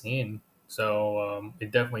shot scene. So it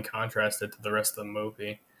definitely contrasted to the rest of the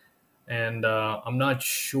movie. And I'm not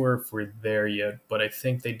sure if we're there yet, but I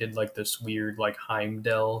think they did like this weird like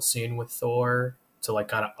Heimdall scene with Thor to like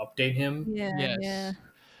kind of update him. Yeah.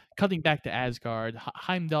 Cutting back to Asgard,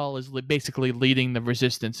 Heimdall is basically leading the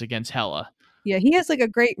resistance against Hela. Yeah, he has like a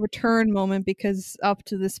great return moment because up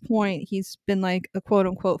to this point he's been like a quote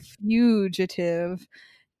unquote fugitive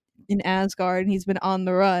in Asgard and he's been on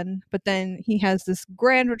the run. But then he has this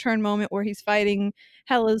grand return moment where he's fighting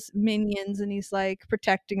Hela's minions and he's like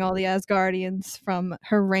protecting all the Asgardians from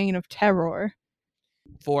her reign of terror.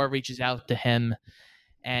 Thor reaches out to him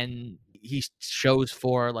and he shows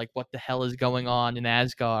Thor like what the hell is going on in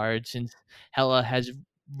Asgard since Hela has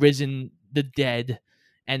risen the dead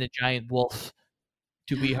and a giant wolf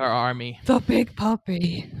to be her army. The big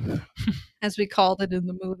puppy, as we called it in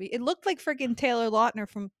the movie. It looked like freaking Taylor Lautner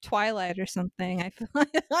from Twilight or something. I feel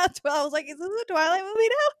like that's what I was like, is this a Twilight movie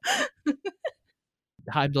now?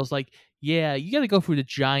 Heimdall's like, yeah, you gotta go through the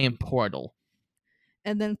giant portal.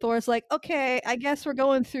 And then Thor's like, okay, I guess we're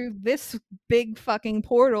going through this big fucking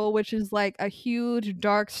portal, which is like a huge,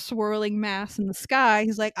 dark, swirling mass in the sky.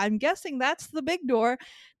 He's like, I'm guessing that's the big door,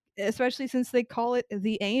 especially since they call it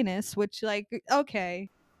the anus, which, like, okay.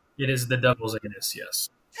 It is the devil's anus, yes.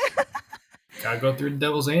 Gotta go through the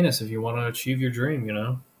devil's anus if you want to achieve your dream, you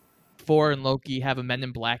know? Thor and Loki have a Men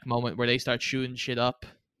in Black moment where they start shooting shit up.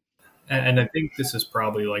 And I think this is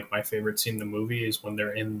probably like my favorite scene in the movie is when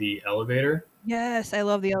they're in the elevator. Yes, I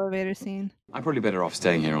love the elevator scene. I'm probably better off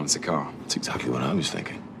staying here on Sakaar. That's exactly what I was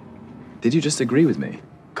thinking. Did you just agree with me?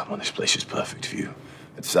 Come on, this place is perfect for you.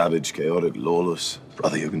 It's savage, chaotic, lawless.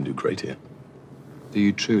 Brother, you can do great here. Do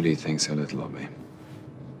you truly think so little of me?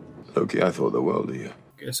 Loki, I thought the world of you.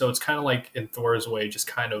 So it's kind of like in Thor's way, just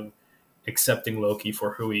kind of accepting Loki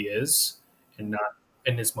for who he is and not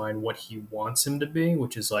in his mind what he wants him to be,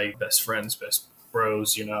 which is like best friends, best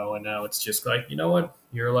bros, you know. And now it's just like, you know what?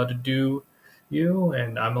 You're allowed to do you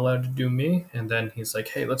and I'm allowed to do me. And then he's like,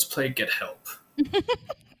 hey, let's play Get Help.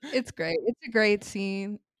 It's great. It's a great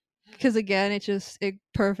scene. Because again, it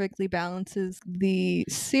perfectly balances the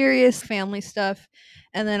serious family stuff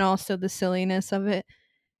and then also the silliness of it.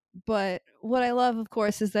 But what I love, of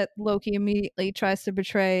course, is that Loki immediately tries to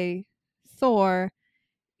betray Thor,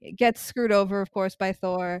 gets screwed over, of course, by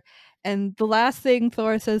Thor. And the last thing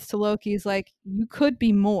Thor says to Loki is like, "You could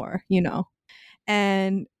be more," you know.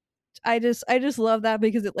 And I just love that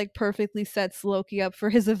because it like perfectly sets Loki up for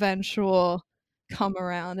his eventual come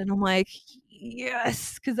around. And I'm like,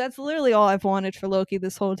 yes, because that's literally all I've wanted for Loki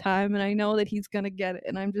this whole time, and I know that he's gonna get it,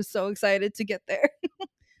 and I'm just so excited to get there.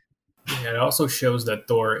 Yeah, it also shows that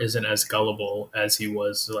Thor isn't as gullible as he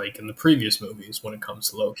was like in the previous movies when it comes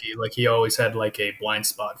to Loki. Like he always had like a blind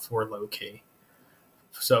spot for Loki.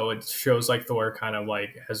 So it shows like Thor kind of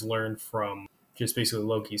like has learned from just basically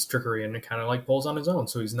Loki's trickery and it kind of like pulls on his own.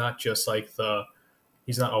 So he's not just like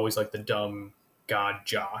he's not always like the dumb god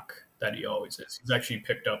jock that he always is. He's actually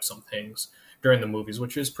picked up some things during the movies,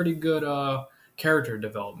 which is pretty good character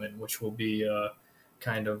development, which will be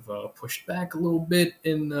kind of pushed back a little bit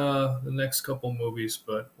in the next couple movies,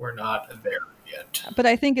 but we're not there yet. But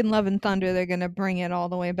I think in Love and Thunder, they're gonna bring it all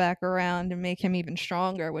the way back around and make him even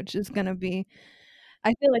stronger, which is gonna be.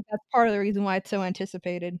 I feel like that's part of the reason why it's so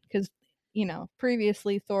anticipated because, you know,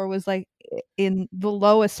 previously Thor was like in the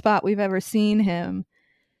lowest spot we've ever seen him,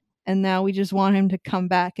 and now we just want him to come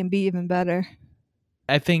back and be even better.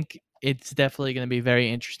 I think it's definitely going to be very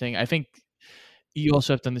interesting. I think you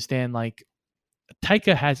also have to understand, like,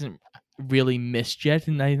 Taika hasn't really missed yet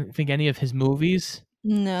in I think any of his movies.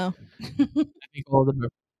 No. I think all of them are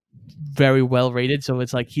very well rated, so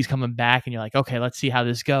it's like he's coming back, and you're like, okay, let's see how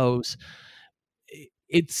this goes.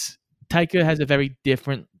 It's Taika has a very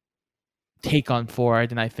different take on Thor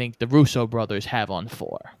than I think the Russo brothers have on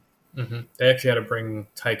Thor. Mm-hmm. They actually had to bring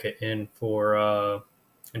Taika in for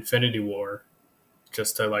Infinity War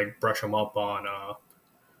just to like brush him up on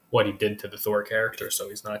what he did to the Thor character, so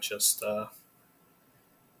he's not just how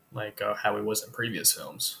he was in previous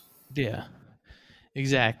films. Yeah,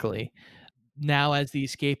 exactly. Now, as the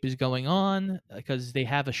escape is going on, because they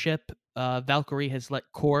have a ship, Valkyrie has let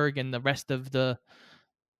Korg and the rest of the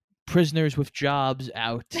prisoners with jobs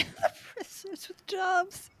out. Prisoners with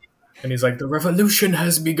jobs. And he's like, the revolution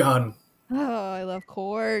has begun. Oh, I love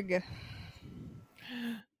Korg.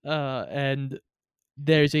 And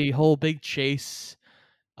there's a whole big chase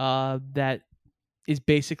that is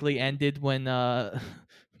basically ended when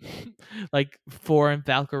like Thor and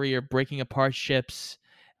Valkyrie are breaking apart ships,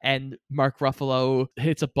 and Mark Ruffalo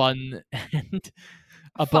hits a button and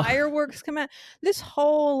fireworks come out. This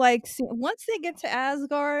whole like scene, once they get to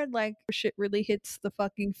Asgard, like shit really hits the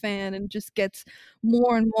fucking fan and just gets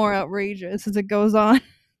more and more outrageous as it goes on.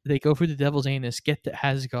 They go through the Devil's Anus, get to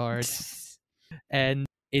Asgard, and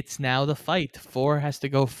it's now the fight. Thor has to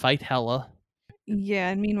go fight Hela. Yeah,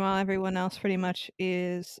 and meanwhile everyone else pretty much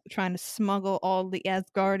is trying to smuggle all the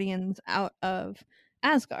Asgardians out of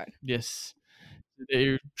Asgard. Yes.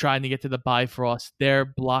 They're trying to get to the Bifrost. They're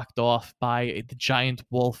blocked off by the giant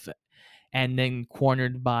wolf and then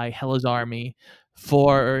cornered by Hela's army.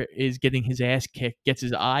 Thor is getting his ass kicked, gets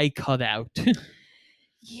his eye cut out.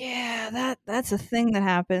 Yeah, that's a thing that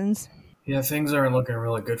happens. Yeah, things aren't looking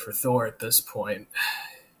really good for Thor at this point.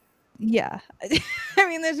 Yeah. I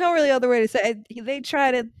mean, there's no really other way to say it. They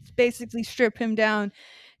try to basically strip him down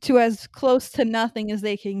to as close to nothing as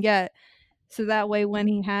they can get. So that way when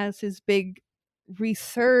he has his big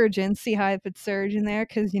resurgence, see how I put surge in there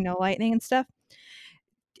because, you know, lightning and stuff,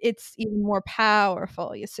 it's even more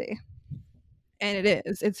powerful, you see. And it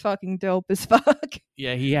is. It's fucking dope as fuck.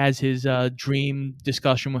 Yeah, he has his dream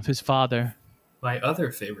discussion with his father. My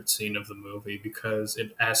other favorite scene of the movie, because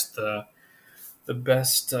it asked the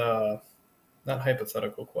best, not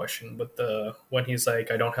hypothetical question, but when he's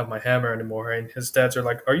like, I don't have my hammer anymore, and his dads are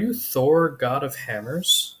like, are you Thor, god of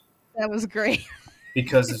hammers? That was great.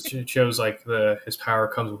 Because it shows like his power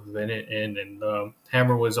comes within it, and the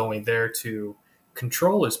hammer was only there to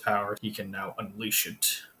control his power. He can now unleash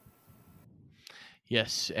it.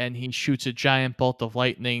 Yes, and he shoots a giant bolt of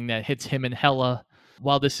lightning that hits him and Hela.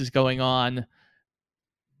 While this is going on,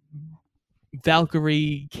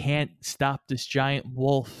 Valkyrie can't stop this giant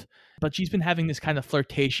wolf, but she's been having this kind of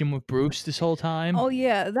flirtation with Bruce this whole time. Oh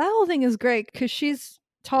yeah, that whole thing is great because she's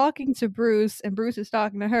talking to Bruce and Bruce is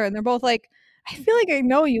talking to her, and they're both like, I feel like I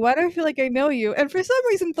know you. Why do I feel like I know you? And for some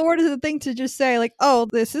reason, Thor doesn't think to just say like, oh,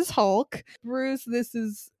 this is Hulk. Bruce, this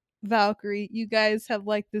is Valkyrie. You guys have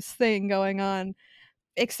like this thing going on,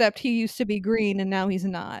 except he used to be green and now he's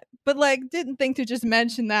not. But like, didn't think to just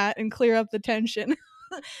mention that and clear up the tension.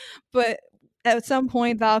 But at some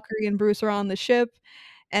point, Valkyrie and Bruce are on the ship,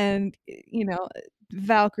 and, you know,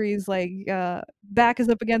 Valkyrie's like back is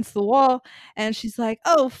up against the wall, and she's like,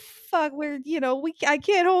 oh fuck, I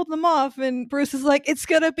can't hold them off, and Bruce is like, it's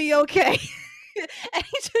gonna be okay. And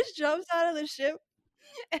he just jumps out of the ship.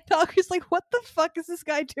 And Valkyrie's like, what the fuck is this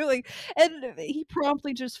guy doing? And he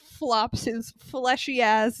promptly just flops his fleshy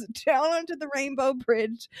ass down onto the Rainbow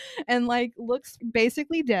Bridge and like looks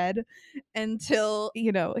basically dead until,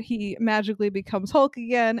 you know, he magically becomes Hulk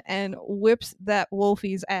again and whips that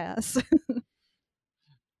Wolfie's ass.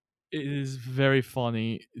 It is very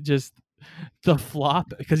funny. Just the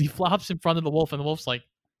flop, because he flops in front of the wolf and the wolf's like,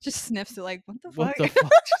 Just sniffs it like, what the what fuck? the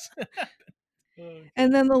fuck just happened?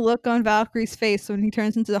 And then the look on Valkyrie's face when he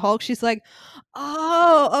turns into the Hulk, she's like,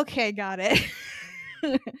 oh, okay, got it.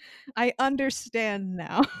 I understand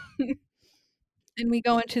now. And we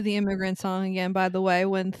go into the immigrant song again, by the way,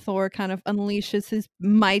 when Thor kind of unleashes his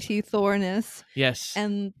mighty Thorness Yes.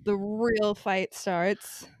 and the real fight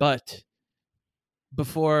starts. But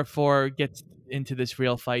before Thor gets into this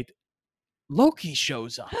real fight, Loki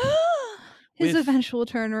shows up His With- eventual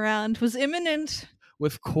turnaround was imminent.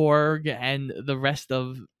 with Korg and the rest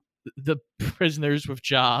of the prisoners with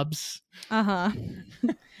jobs. Uh-huh.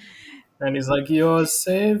 And he's like, your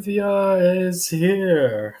savior is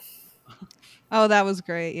here. Oh, that was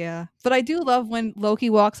great, yeah. But I do love when Loki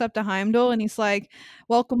walks up to Heimdall and he's like,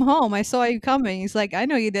 welcome home. I saw you coming. He's like, I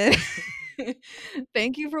know you did.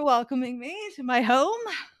 Thank you for welcoming me to my home.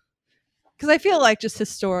 Because I feel like just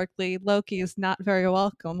historically, Loki is not very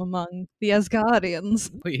welcome among the Asgardians.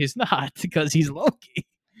 But he's not, because he's Loki.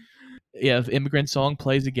 Yeah, the immigrant song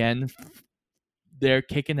plays again. They're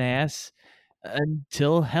kicking ass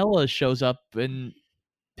until Hela shows up and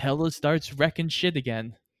Hela starts wrecking shit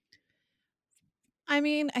again. I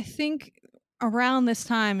mean, I think around this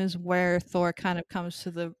time is where Thor kind of comes to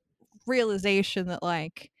the realization that,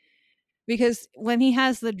 like, because when he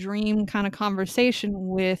has the dream kind of conversation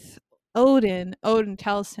with Odin, Odin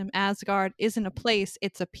tells him Asgard isn't a place,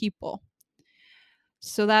 it's a people.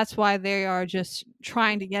 So that's why they are just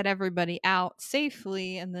trying to get everybody out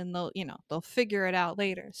safely, and then they'll figure it out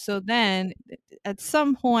later. So then at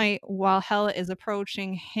some point while Hela is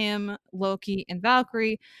approaching him, Loki, and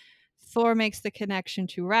Valkyrie, Thor makes the connection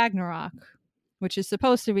to Ragnarok, which is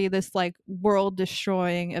supposed to be this like world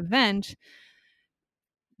destroying event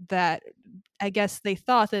that I guess they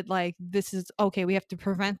thought that like this is okay, we have to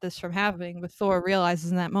prevent this from happening, but Thor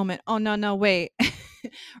realizes in that moment, oh no, wait.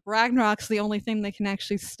 Ragnarok's the only thing that can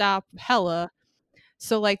actually stop Hela.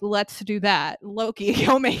 So like let's do that. Loki,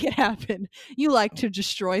 go make it happen. You like to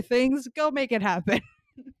destroy things, go make it happen.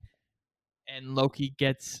 And Loki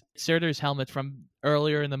gets Surtur's helmet from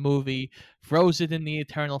earlier in the movie, throws it in the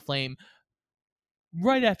eternal flame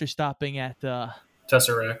right after stopping at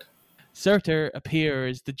Tesseract. Surtur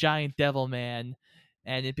appears, the giant devil man,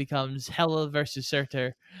 and it becomes Hela versus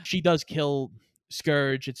Surtur. She does kill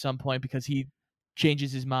Scourge at some point because he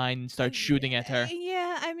changes his mind and starts shooting at her.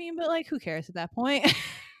 Yeah, I mean, but like who cares at that point?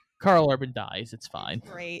 Carl Urban dies, it's fine.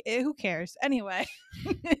 Great. Who cares? Anyway,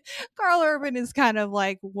 Carl Urban is kind of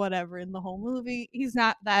like whatever in the whole movie. He's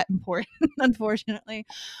not that important, unfortunately.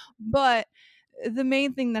 But the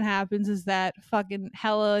main thing that happens is that fucking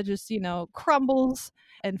Hela just, crumbles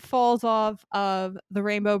and falls off of the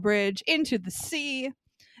Rainbow Bridge into the sea.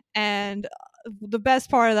 And the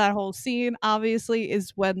best part of that whole scene, obviously,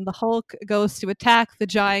 is when the Hulk goes to attack the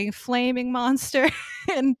giant flaming monster.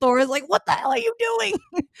 And Thor is like, what the hell are you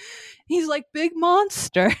doing? He's like, big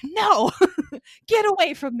monster. No, get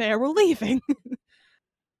away from there. We're leaving.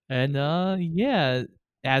 And yeah,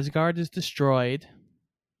 Asgard is destroyed.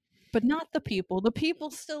 But not the people. The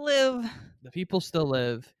people still live. The people still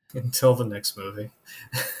live. Until the next movie.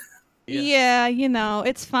 Yeah,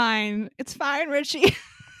 it's fine. It's fine, Richie.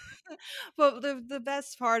 But the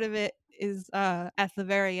best part of it is at the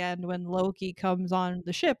very end when Loki comes on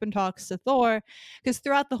the ship and talks to Thor, because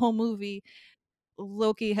throughout the whole movie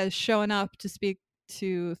Loki has shown up to speak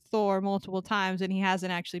to Thor multiple times and he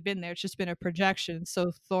hasn't actually been there. It's just been a projection,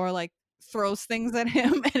 so Thor like throws things at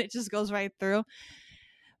him and it just goes right through.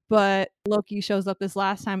 But Loki shows up this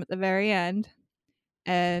last time at the very end.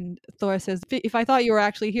 And Thor says, if I thought you were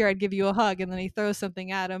actually here, I'd give you a hug. And then he throws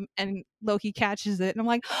something at him and Loki catches it. And I'm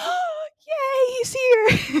like, oh, yay, he's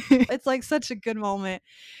here. It's like such a good moment.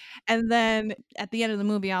 And then at the end of the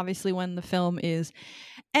movie, obviously, when the film is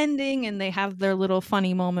ending and they have their little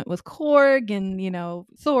funny moment with Korg and,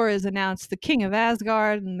 Thor is announced the king of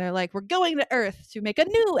Asgard. And they're like, we're going to Earth to make a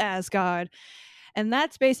new Asgard. And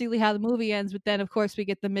that's basically how the movie ends. But then, of course, we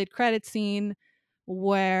get the mid-credit scene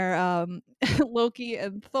where Loki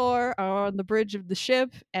and Thor are on the bridge of the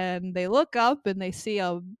ship and they look up and they see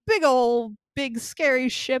a big scary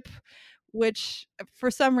ship, which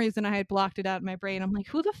for some reason I had blocked it out in my brain. I'm like,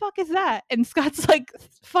 who the fuck is that? And Scott's like,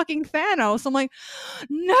 fucking Thanos. I'm like,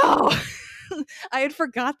 no. I had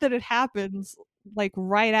forgot that it happens like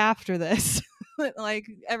right after this. Like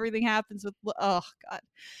everything happens with, oh God.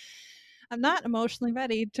 I'm not emotionally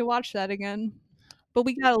ready to watch that again. But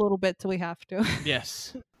we got a little bit till we have to.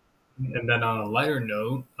 Yes. And then on a lighter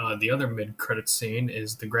note, the other mid-credit scene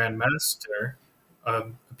is the Grand Master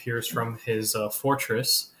appears from his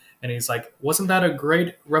fortress, and he's like, "Wasn't that a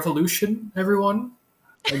great revolution, everyone?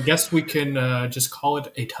 I guess we can just call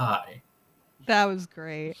it a tie." That was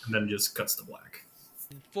great. And then just cuts to black.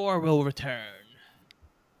 Thor will return.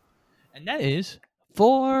 And that is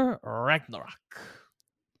Thor Ragnarok.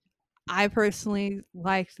 I personally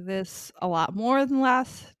liked this a lot more than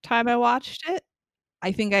last time I watched it.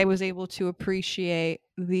 I think I was able to appreciate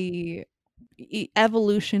the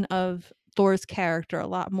evolution of Thor's character a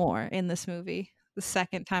lot more in this movie the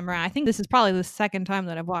second time around. I think this is probably the second time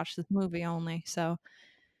that I've watched this movie only, so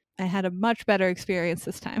I had a much better experience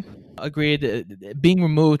this time. Agreed. Being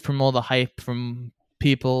removed from all the hype from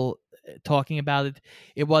people talking about it,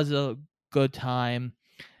 it was a good time.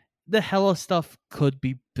 The Hela stuff could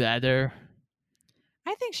be better.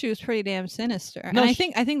 I think she was pretty damn sinister. No, and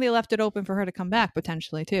I think they left it open for her to come back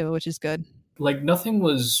potentially too, which is good. Like, nothing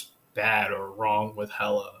was bad or wrong with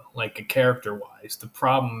Hela, like character-wise. The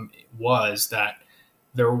problem was that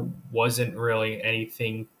there wasn't really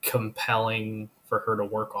anything compelling for her to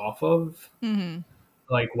work off of. Mm-hmm.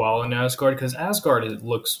 Like, while in Asgard, because Asgard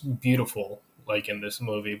looks beautiful, like in this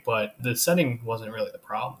movie, but the setting wasn't really the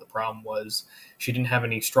problem. The problem was she didn't have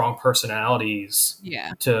any strong personalities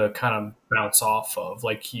to kind of bounce off of.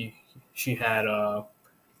 Like, she had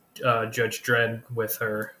Judge Dredd with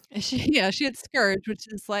her. She had Scourge, which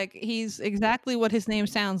is like, he's exactly what his name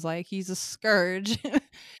sounds like. He's a scourge.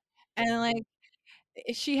 And like,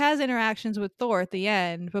 she has interactions with Thor at the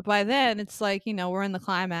end, but by then it's like, we're in the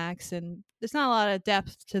climax and there's not a lot of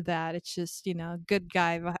depth to that. It's just, good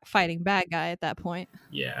guy fighting bad guy at that point.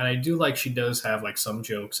 Yeah, and I do like she does have like some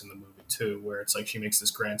jokes in the movie too, where it's like she makes this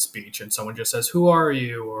grand speech and someone just says, "Who are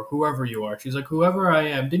you?" or "Whoever you are." She's like, "Whoever I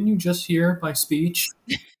am. Didn't you just hear my speech?"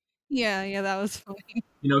 Yeah, that was funny.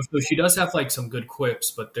 So she does have like some good quips,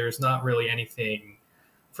 but there's not really anything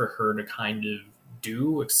for her to kind of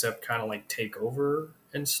do except kind of like take over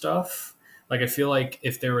and stuff. Like, I feel like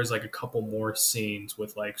if there was like a couple more scenes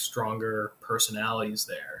with like stronger personalities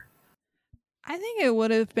there, I think it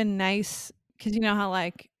would have been nice because you know how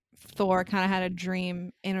like Thor kind of had a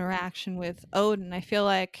dream interaction with Odin. I feel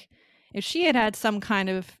like if she had had some kind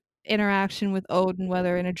of interaction with Odin,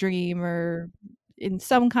 whether in a dream or in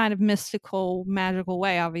some kind of mystical, magical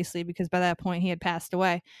way, obviously, because by that point he had passed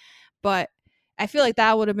away. But I feel like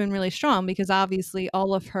that would have been really strong because obviously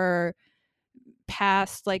all of her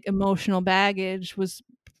past like emotional baggage was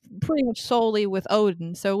pretty much solely with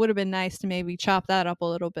Odin. So it would have been nice to maybe chop that up a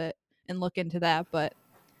little bit and look into that. But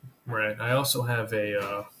right. I also have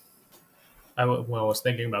when I was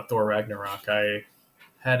thinking about Thor Ragnarok, I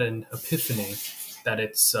had an epiphany that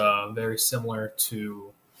it's very similar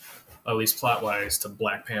to, at least plot-wise, to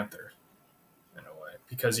Black Panther in a way,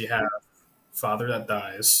 because you have father that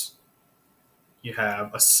dies, you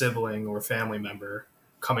have a sibling or family member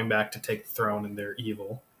coming back to take the throne and they're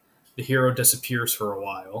evil. The hero disappears for a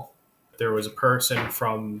while. There was a person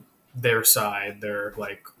from their side, their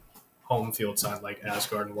like home field side, like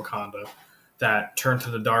Asgard and Wakanda, that turned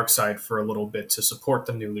to the dark side for a little bit to support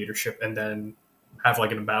the new leadership and then have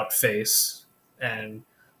like an about face. And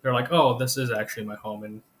they're like, "Oh, this is actually my home,"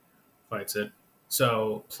 and fights it.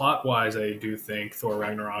 So plot-wise, I do think Thor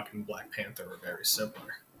Ragnarok and Black Panther are very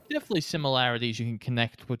similar. Definitely similarities you can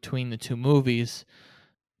connect between the two movies.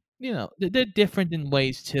 They're different in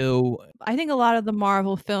ways too. I think a lot of the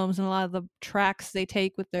Marvel films and a lot of the tracks they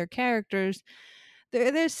take with their characters,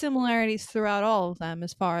 there's similarities throughout all of them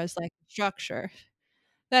as far as like structure.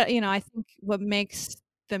 That I think what makes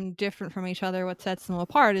them different from each other, what sets them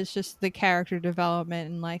apart, is just the character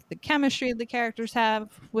development and like the chemistry the characters have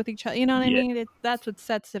with each other. You know what I mean? That's what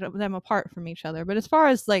sets them apart from each other. But as far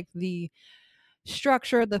as like the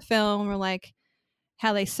structure of the film or like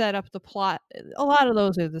how they set up the plot, a lot of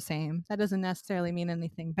those are the same. That doesn't necessarily mean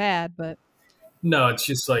anything bad, but no, it's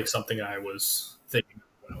just like something I was thinking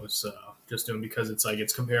when I was just doing, because it's like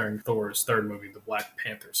it's comparing Thor's third movie to Black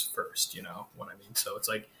Panther's first. You know what I mean? So it's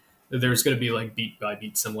like there's going to be like beat by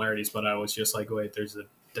beat similarities, but I was just like, wait, there's a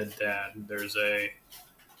dead dad, there's a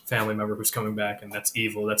family member who's coming back, and that's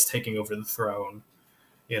evil, that's taking over the throne.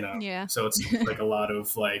 Yeah. So it's like a lot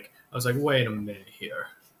of like, I was like, wait a minute here.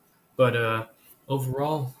 But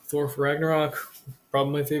overall, Thor Ragnarok,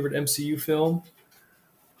 probably my favorite MCU film.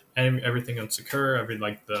 And everything on Sakura,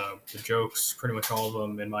 like the jokes, pretty much all of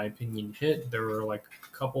them, in my opinion, hit. There were like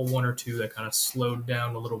a couple, one or two that kind of slowed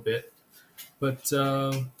down a little bit. But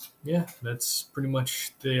yeah, that's pretty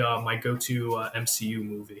much the my go-to MCU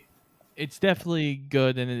movie. It's definitely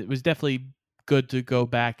good, and it was definitely good to go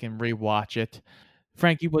back and rewatch it.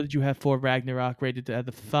 Frankie, what did you have for Ragnarok rated out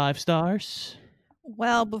of 5 stars?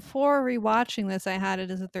 Well, before rewatching this, I had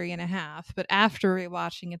it as a 3.5. But after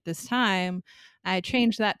rewatching it this time, I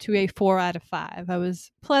changed that to a 4 out of 5. I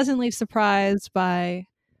was pleasantly surprised by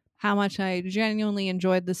how much I genuinely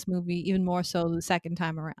enjoyed this movie, even more so the second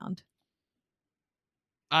time around.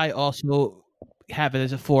 I also have it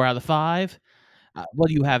as a 4 out of 5. What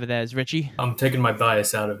do you have it as, Richie? I'm taking my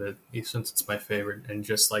bias out of it since it's my favorite, and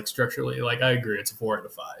just like structurally, like I agree, it's a 4 out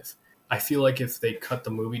of 5. I feel like if they cut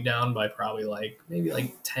the movie down by probably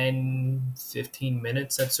maybe 10, 15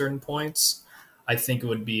 minutes at certain points, I think it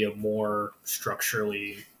would be a more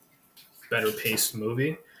structurally better paced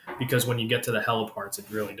movie. Because when you get to the hella parts, it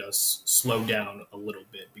really does slow down a little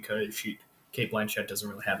bit because Cate Blanchett doesn't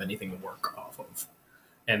really have anything to work off of.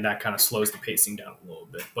 And that kind of slows the pacing down a little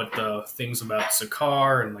bit. But the things about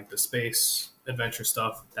Sakaar and like the space adventure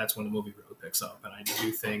stuff, that's when the movie really picks up. And I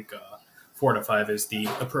do think 4 out of 5 is the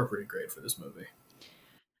appropriate grade for this movie.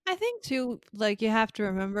 I think too, like you have to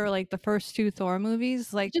remember, like the first 2 Thor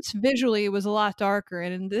movies, like just visually it was a lot darker.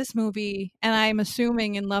 And in this movie, and I'm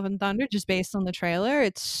assuming in Love and Thunder, just based on the trailer,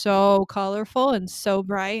 it's so colorful and so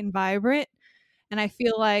bright and vibrant. And I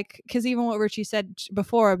feel like, because even what Richie said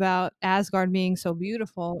before about Asgard being so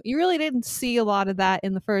beautiful, you really didn't see a lot of that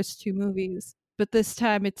in the first 2 movies. But this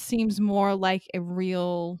time it seems more like a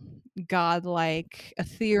real godlike,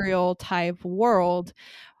 ethereal type world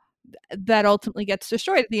that ultimately gets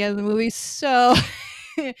destroyed at the end of the movie. So,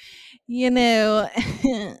 you know.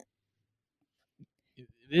 It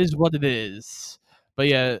is what it is. But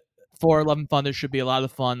yeah, Thor: Love and Thunder should be a lot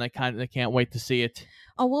of fun. I can't wait to see it.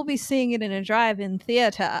 Oh, we'll be seeing it in a drive-in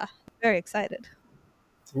theater. Very excited.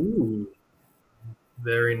 Ooh,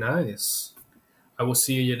 very nice. I will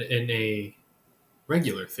see it in a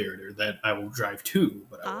regular theater that I will drive to,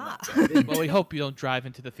 but I will not drive in. Well, we hope you don't drive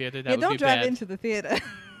into the theater. That would don't be drive bad. into the theater.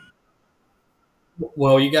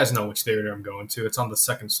 Well, you guys know which theater I'm going to. It's on the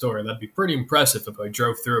second story. That'd be pretty impressive if I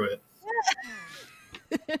drove through it.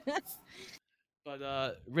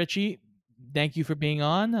 But Richie, thank you for being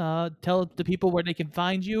on. Tell the people where they can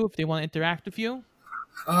find you if they want to interact with you.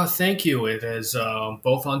 Thank you. It is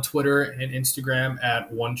both on Twitter and Instagram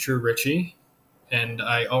at OneTrueRichie. And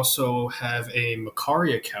I also have a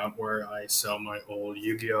Mercari account where I sell my old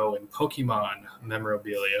Yu-Gi-Oh! And Pokemon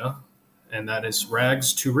memorabilia. And that is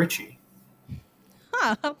Rags to Richie.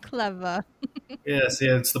 Huh, how clever. Yes,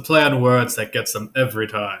 it's the play on words that gets them every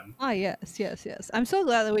time. Ah, yes. I'm so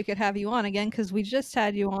glad that we could have you on again, because we just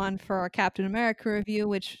had you on for our Captain America review,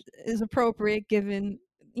 which is appropriate given,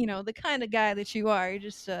 the kind of guy that you are. You're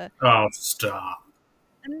just Oh, stop.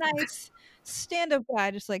 a nice stand-up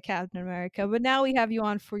guy, just like Captain America. But now we have you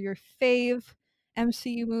on for your fave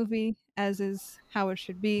MCU movie, as is how it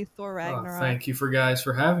should be, Thor Ragnarok. Thank you guys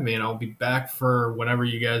for having me, and I'll be back for whenever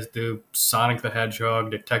you guys do Sonic the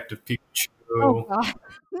Hedgehog, Detective Pikachu. Oh, God.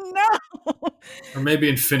 No! Or maybe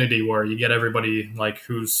Infinity War. You get everybody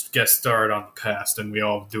who's guest starred on the past, and we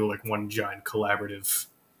all do one giant collaborative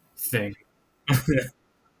thing.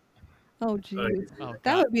 Oh, geez.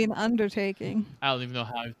 That would be an undertaking. I don't even know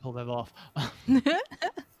how I pull that off.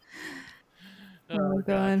 Oh,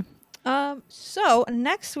 God. So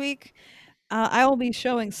next week, I will be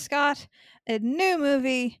showing Scott a new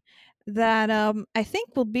movie that I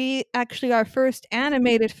think will be actually our first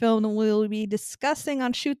animated film that we'll be discussing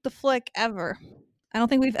on Shoot the Flick ever. I don't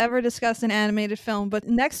think we've ever discussed an animated film, but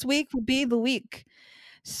next week will be the week.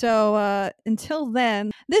 So until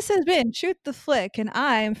then, this has been Shoot the Flick, and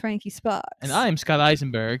I am Frankie Sparks. And I'm Scott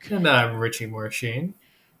Eisenberg. And I'm Richie Morsheen.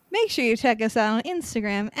 Make sure you check us out on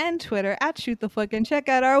Instagram and Twitter at Shoot the Flick, and check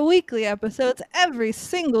out our weekly episodes every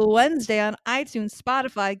single Wednesday on iTunes,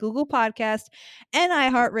 Spotify, Google Podcasts, and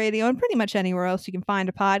iHeartRadio, and pretty much anywhere else you can find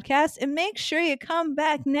a podcast. And make sure you come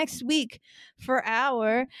back next week for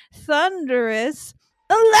our thunderous,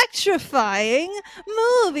 electrifying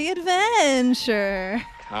movie adventure.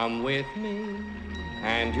 Come with me,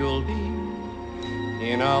 and you'll be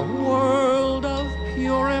in a world of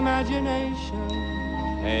pure imagination.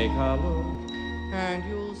 Take a look, and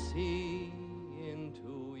you'll see.